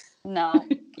legs. No.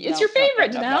 It's your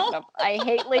favorite, no? I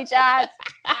hate leeches.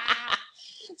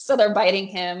 So they're biting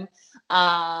him.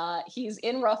 He's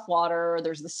in rough water.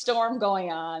 There's the storm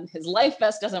going on. His life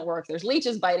vest doesn't work. There's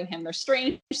leeches biting him. There's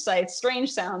strange sights,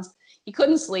 strange sounds. He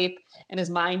couldn't sleep, and his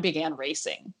mind began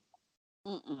racing.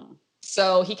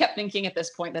 So he kept thinking at this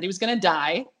point that he was going to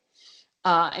die.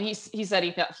 And he said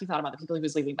he thought about the people he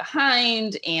was leaving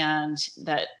behind, and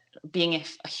that being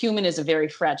a human is a very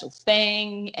fragile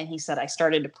thing. And he said, I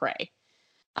started to pray.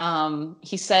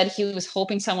 He said he was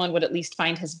hoping someone would at least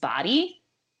find his body.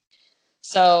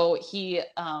 So he,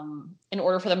 in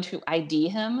order for them to ID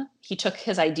him, he took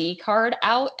his ID card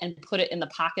out and put it in the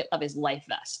pocket of his life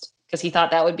vest, because he thought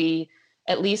that would be,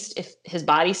 at least if his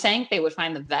body sank, they would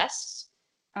find the vest.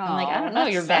 I'm like, I don't know.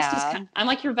 Your vest is. I'm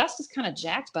like, your vest is kind of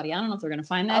jacked, buddy. I don't know if they're going to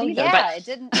find that either. Yeah, but it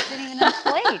didn't even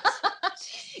inflate.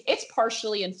 It's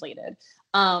partially inflated.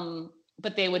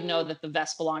 But they would know that the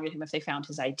vest belonged to him if they found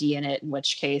his ID in it, in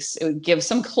which case it would give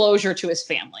some closure to his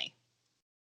family.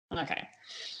 Okay.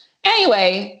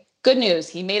 Anyway, good news.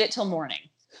 He made it till morning.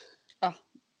 Oh,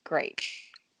 great.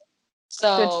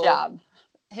 So good job.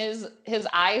 His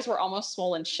eyes were almost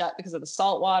swollen shut because of the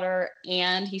salt water.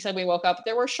 And he said, we woke up,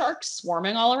 there were sharks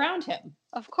swarming all around him.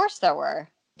 Of course there were.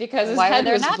 Because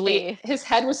his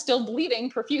head was still bleeding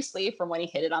profusely from when he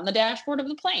hit it on the dashboard of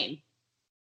the plane.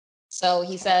 So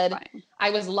he said, I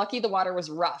was lucky the water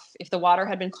was rough. If the water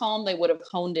had been calm, they would have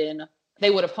honed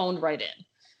right in.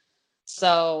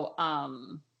 So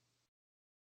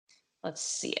let's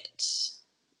see it.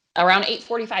 Around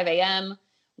 8:45 a.m.,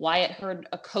 Wyatt heard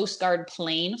a Coast Guard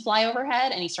plane fly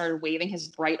overhead, and he started waving his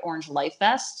bright orange life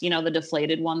vest, the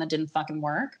deflated one that didn't fucking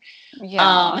work.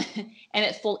 Yeah. And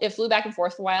it flew back and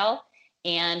forth for a while,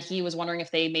 and he was wondering if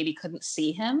they maybe couldn't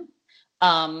see him.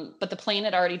 But the plane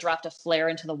had already dropped a flare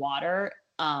into the water.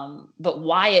 But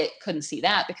Wyatt couldn't see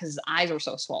that because his eyes were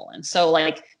so swollen. So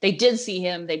they did see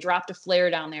him. They dropped a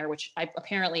flare down there, which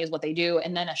apparently is what they do.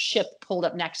 And then a ship pulled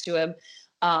up next to him,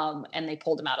 and they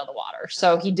pulled him out of the water.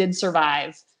 So he did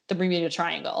survive the Bermuda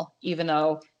Triangle, even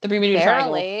though the Bermuda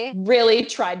Triangle really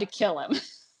tried to kill him.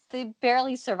 They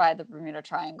barely survived the Bermuda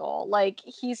Triangle.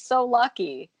 He's so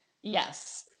lucky.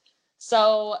 Yes.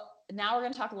 So now we're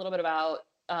going to talk a little bit about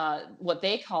what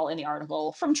they call in the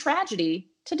article, from tragedy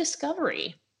to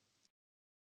discovery.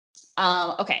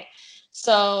 Okay.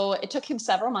 So it took him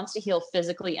several months to heal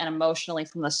physically and emotionally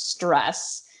from the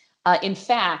stress. In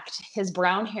fact, his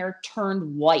brown hair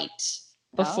turned white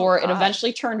before it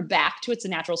eventually turned back to its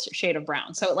natural shade of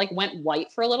brown. So it went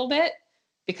white for a little bit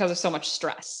because of so much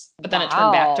stress, but then it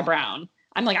turned back to brown.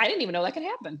 I'm like, I didn't even know that could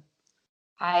happen.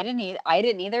 I didn't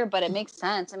either, but it makes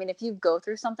sense. I mean, if you go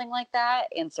through something like that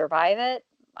and survive it,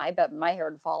 I bet my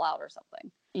hair would fall out or something.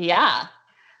 Yeah.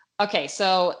 Okay.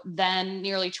 So then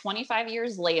nearly 25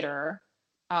 years later,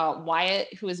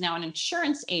 Wyatt, who is now an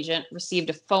insurance agent, received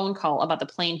a phone call about the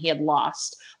plane he had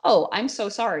lost. Oh, I'm so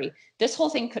sorry. This whole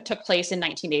thing took place in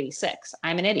 1986.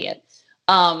 I'm an idiot.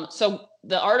 So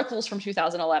the article's from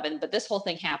 2011, but this whole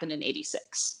thing happened in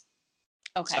 86.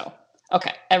 Okay. So,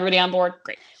 okay. Everybody on board?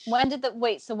 Great.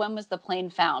 So when was the plane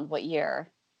found? What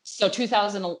year? So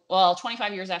 25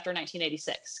 years after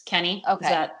 1986. Kenny? Okay.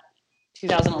 Is that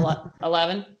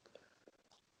 2011?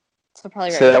 So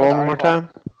probably right. Say that one more time.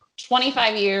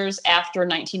 25 years after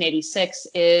 1986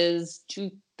 is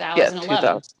 2011. Yeah,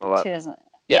 2011.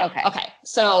 Yeah. Okay.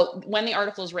 So when the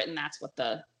article is written, that's what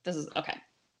this is. Okay.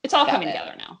 It's all coming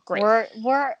together now. Great.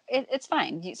 It's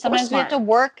fine. Sometimes we have to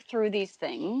work through these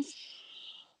things.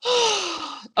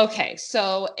 Okay.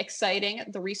 So exciting.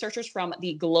 The researchers from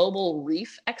the Global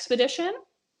Reef Expedition.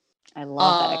 I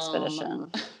love that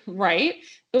expedition. Right.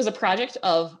 It was a project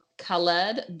of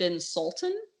Khaled bin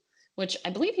Sultan, which I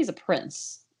believe he's a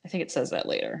prince. I think it says that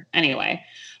later. Anyway,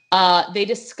 they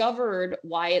discovered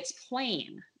Wyatt's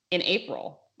plane in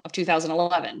April of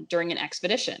 2011 during an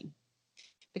expedition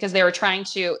because they were trying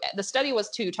to. The study was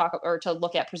to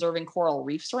look at preserving coral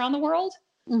reefs around the world.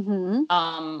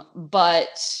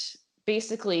 But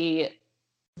basically,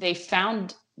 they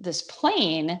found this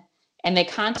plane and they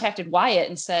contacted Wyatt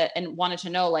and wanted to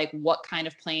know like what kind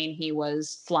of plane he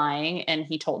was flying, and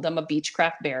he told them a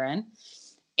Beechcraft Baron.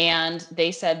 And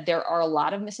they said there are a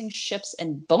lot of missing ships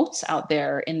and boats out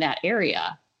there in that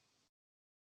area.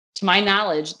 To my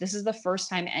knowledge, this is the first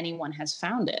time anyone has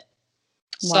found it.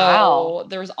 Wow. So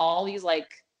there's all these like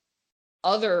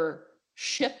other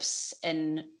ships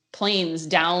and planes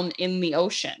down in the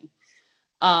ocean.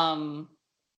 So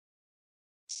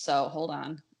hold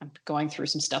on. I'm going through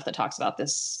some stuff that talks about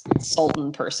this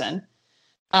Sultan person.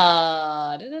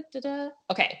 Okay.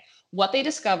 What they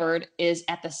discovered is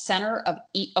at the center of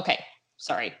okay,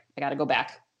 sorry, I got to go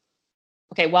back.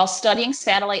 Okay, while studying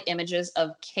satellite images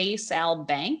of Sal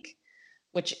Bank,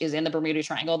 which is in the Bermuda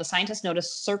Triangle, the scientists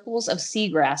noticed circles of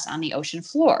seagrass on the ocean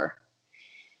floor.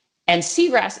 And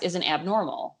seagrass isn't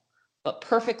abnormal, but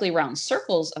perfectly round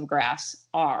circles of grass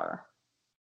are.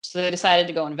 So they decided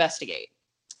to go investigate.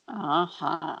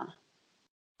 Uh-huh.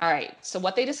 All right, so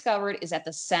what they discovered is at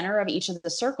the center of each of the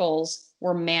circles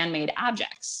were man-made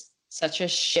objects, such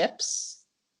as ships,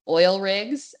 oil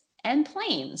rigs, and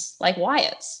planes, like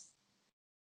Wyatt's.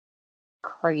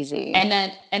 Crazy. And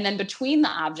then between the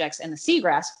objects and the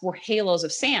seagrass were halos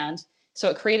of sand, so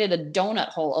it created a donut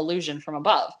hole illusion from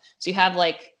above. So you have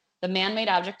like the man-made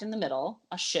object in the middle,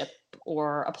 a ship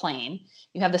or a plane.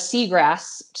 You have the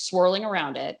seagrass swirling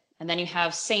around it, and then you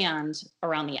have sand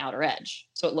around the outer edge,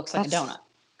 so it looks like a donut.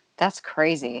 That's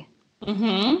crazy.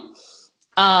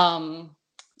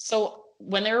 So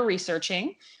when they were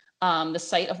researching the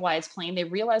site of Wyatt's plane, they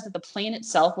realized that the plane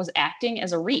itself was acting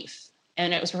as a reef,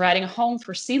 and it was providing a home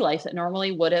for sea life that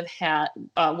normally would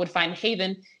find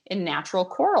haven in natural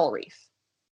coral reef.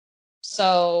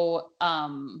 So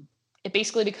it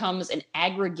basically becomes an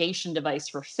aggregation device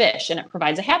for fish, and it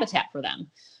provides a habitat for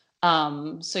them.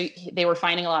 So they were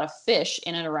finding a lot of fish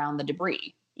in and around the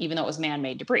debris, even though it was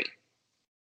man-made debris.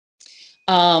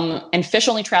 And fish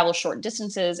only travel short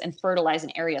distances and fertilize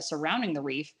an area surrounding the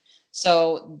reef.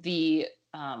 So this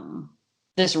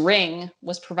ring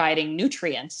was providing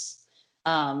nutrients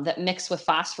that mixed with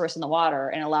phosphorus in the water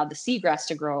and allowed the seagrass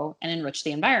to grow and enrich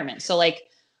the environment. So like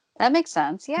that makes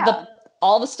sense. Yeah.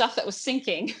 All the stuff that was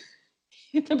sinking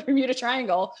in the Bermuda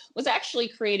Triangle was actually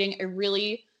creating a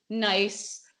really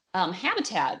nice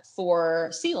habitat for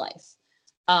sea life.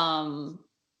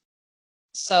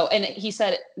 So, and he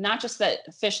said not just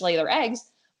that fish lay their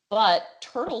eggs, but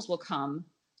turtles will come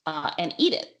and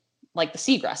eat it, like the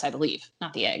seagrass, I believe,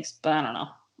 not the eggs, but I don't know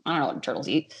what turtles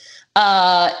eat.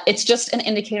 It's just an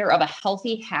indicator of a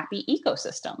healthy, happy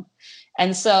ecosystem.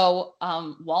 And so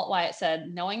Walt Wyatt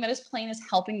said, knowing that his plane is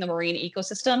helping the marine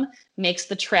ecosystem makes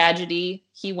the tragedy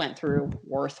he went through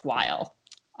worthwhile.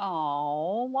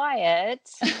 Oh, Wyatt.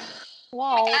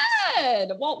 Walt.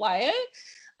 Walt Wyatt.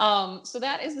 So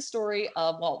that is the story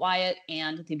of Walt Wyatt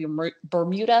and the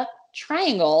Bermuda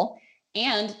Triangle.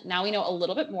 And now we know a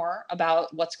little bit more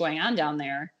about what's going on down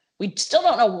there. We still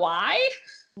don't know why.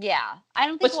 Yeah. I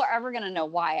don't think we're ever going to know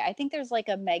why. I think there's like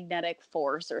a magnetic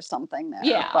force or something there.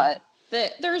 Yeah. But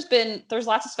there's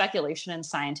lots of speculation and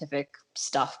scientific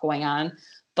stuff going on.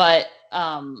 But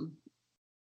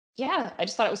yeah, I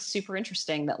just thought it was super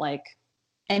interesting that like.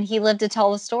 And he lived to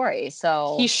tell the story,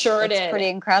 so he sure did. It's pretty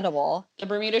incredible. The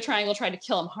Bermuda Triangle tried to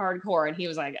kill him hardcore, and he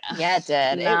was like, "Yeah, it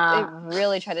did. Nah. It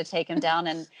really tried to take him down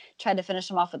and tried to finish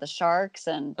him off with the sharks,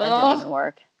 and that didn't even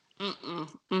work."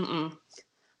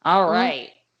 All right,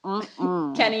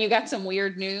 Mm-mm. Kenny, you got some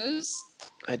weird news?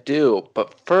 I do,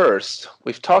 but first,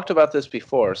 we've talked about this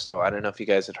before, so I don't know if you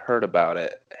guys had heard about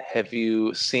it. Have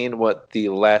you seen what the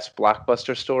last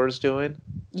Blockbuster store is doing?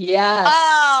 Yes.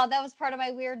 Oh, that was part of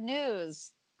my weird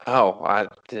news. Oh, I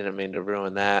didn't mean to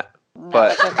ruin that. No,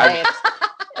 but it's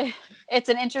okay. It's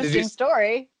an interesting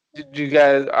story. Did you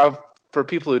guys? For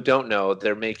people who don't know,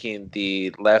 they're making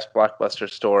the last Blockbuster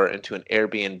store into an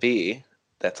Airbnb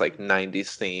that's like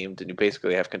 90s themed, and you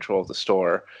basically have control of the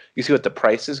store. You see what the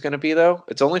price is going to be, though?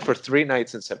 It's only for 3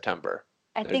 nights in September.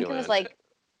 I think it was like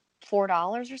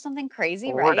 $4 or something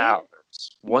crazy, $4. right?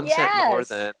 1 cent more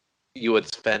than you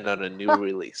would spend on a new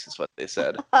release, is what they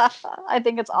said. I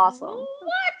think it's awesome. What?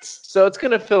 So it's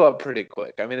going to fill up pretty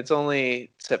quick. I mean, it's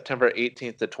only September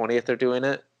 18th to 20th they're doing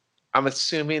it. I'm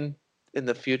assuming in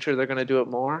the future they're going to do it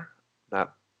more.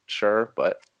 Not sure,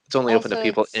 but it's only open to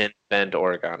people in Bend,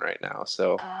 Oregon right now.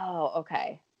 So. Oh,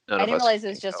 okay. I didn't realize it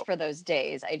was just for those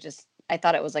days. I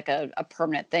thought it was like a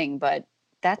permanent thing, but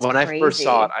that's When crazy. I first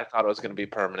saw it, I thought it was going to be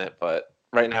permanent, but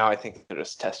right now I think they're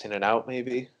just testing it out,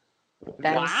 maybe.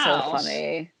 That is so Wow.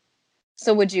 funny.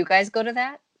 So would you guys go to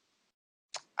that?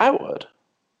 I would.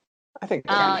 I think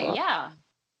that'd be fun. Yeah.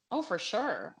 Oh, for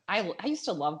sure. I used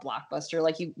to love Blockbuster.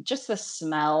 Like just the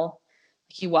smell.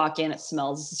 Like you walk in, it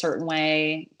smells a certain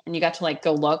way, and you got to like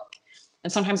go look.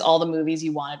 And sometimes all the movies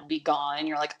you wanted would be gone, and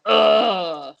you're like,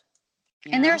 ugh.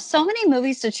 You And know? there are so many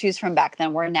movies to choose from back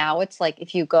then where now it's like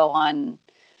if you go on,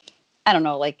 I don't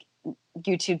know, like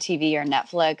YouTube TV or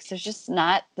Netflix, there's just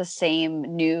not the same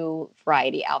new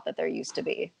variety out that there used to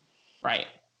be. Right.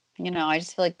 You know, I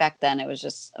just feel like back then it was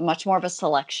just much more of a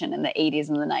selection in the 80s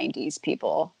and the 90s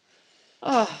people.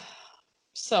 Oh,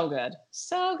 so good.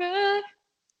 So good.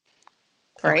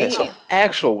 Okay, Great. so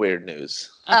actual weird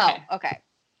news. Okay. Oh, okay.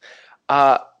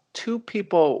 2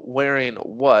 people wearing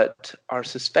what are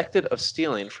suspected of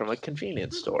stealing from a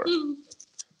convenience store?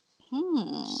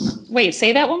 Wait,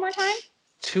 say that one more time.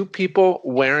 2 people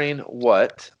wearing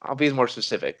what? I'll be more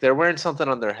specific. They're wearing something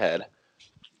on their head.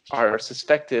 Are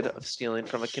suspected of stealing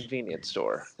from a convenience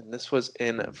store, and this was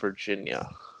in Virginia.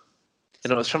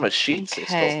 And it was from a Sheetz.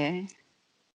 Okay.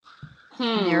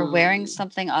 And they're wearing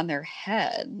something on their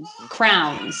head.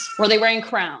 Crowns. Were they wearing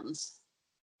crowns?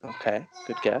 Okay,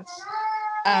 good guess.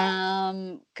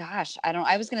 Gosh,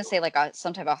 I was gonna say like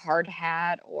some type of hard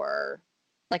hat or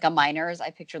like a miner's. I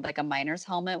pictured like a miner's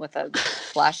helmet with a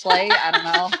flashlight. I don't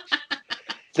know.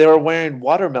 They were wearing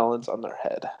watermelons on their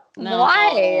head. No.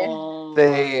 Why?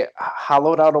 They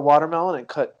hollowed out a watermelon and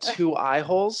cut 2 eye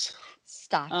holes.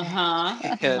 Stop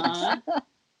it. And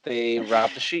they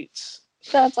robbed the Sheetz.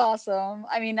 That's awesome.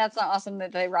 I mean, that's not awesome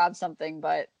that they robbed something,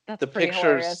 but that's The pretty pictures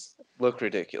hilarious. look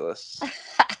ridiculous.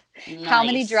 How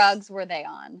many Nice. drugs were they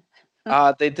on?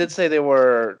 They did say they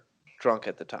were drunk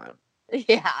at the time,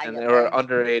 Yeah, I and get they were that.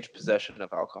 underage possession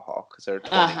of alcohol because they were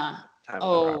 20 Uh-huh. time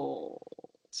of the robbery. Oh.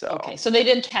 So Okay. So they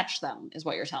did catch them, is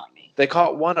what you're telling me. they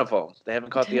caught one of them. They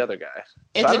haven't caught the other guy.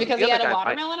 Is So I it don't because think he the had other a guy might-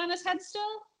 watermelon on his head still?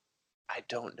 I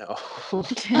don't know.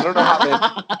 I don't know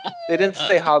how they didn't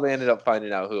say how they ended up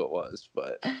finding out who it was,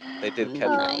 but they did catch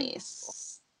him.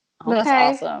 Nice. That's Okay.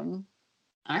 awesome.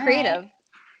 All right. Creative.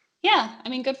 Yeah, I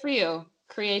mean, good for you.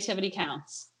 Creativity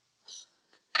counts.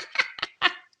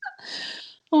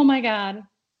 Oh my God.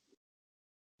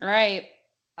 All right.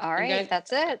 All right, guys-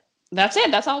 that's it. That's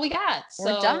it. That's all we got.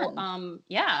 We're So, done.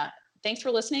 Yeah. Thanks for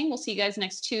listening. We'll see you guys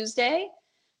next Tuesday.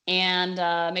 And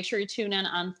make sure you tune in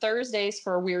on Thursdays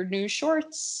for Weird News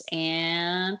Shorts.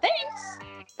 And thanks.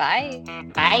 Bye.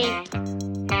 Bye.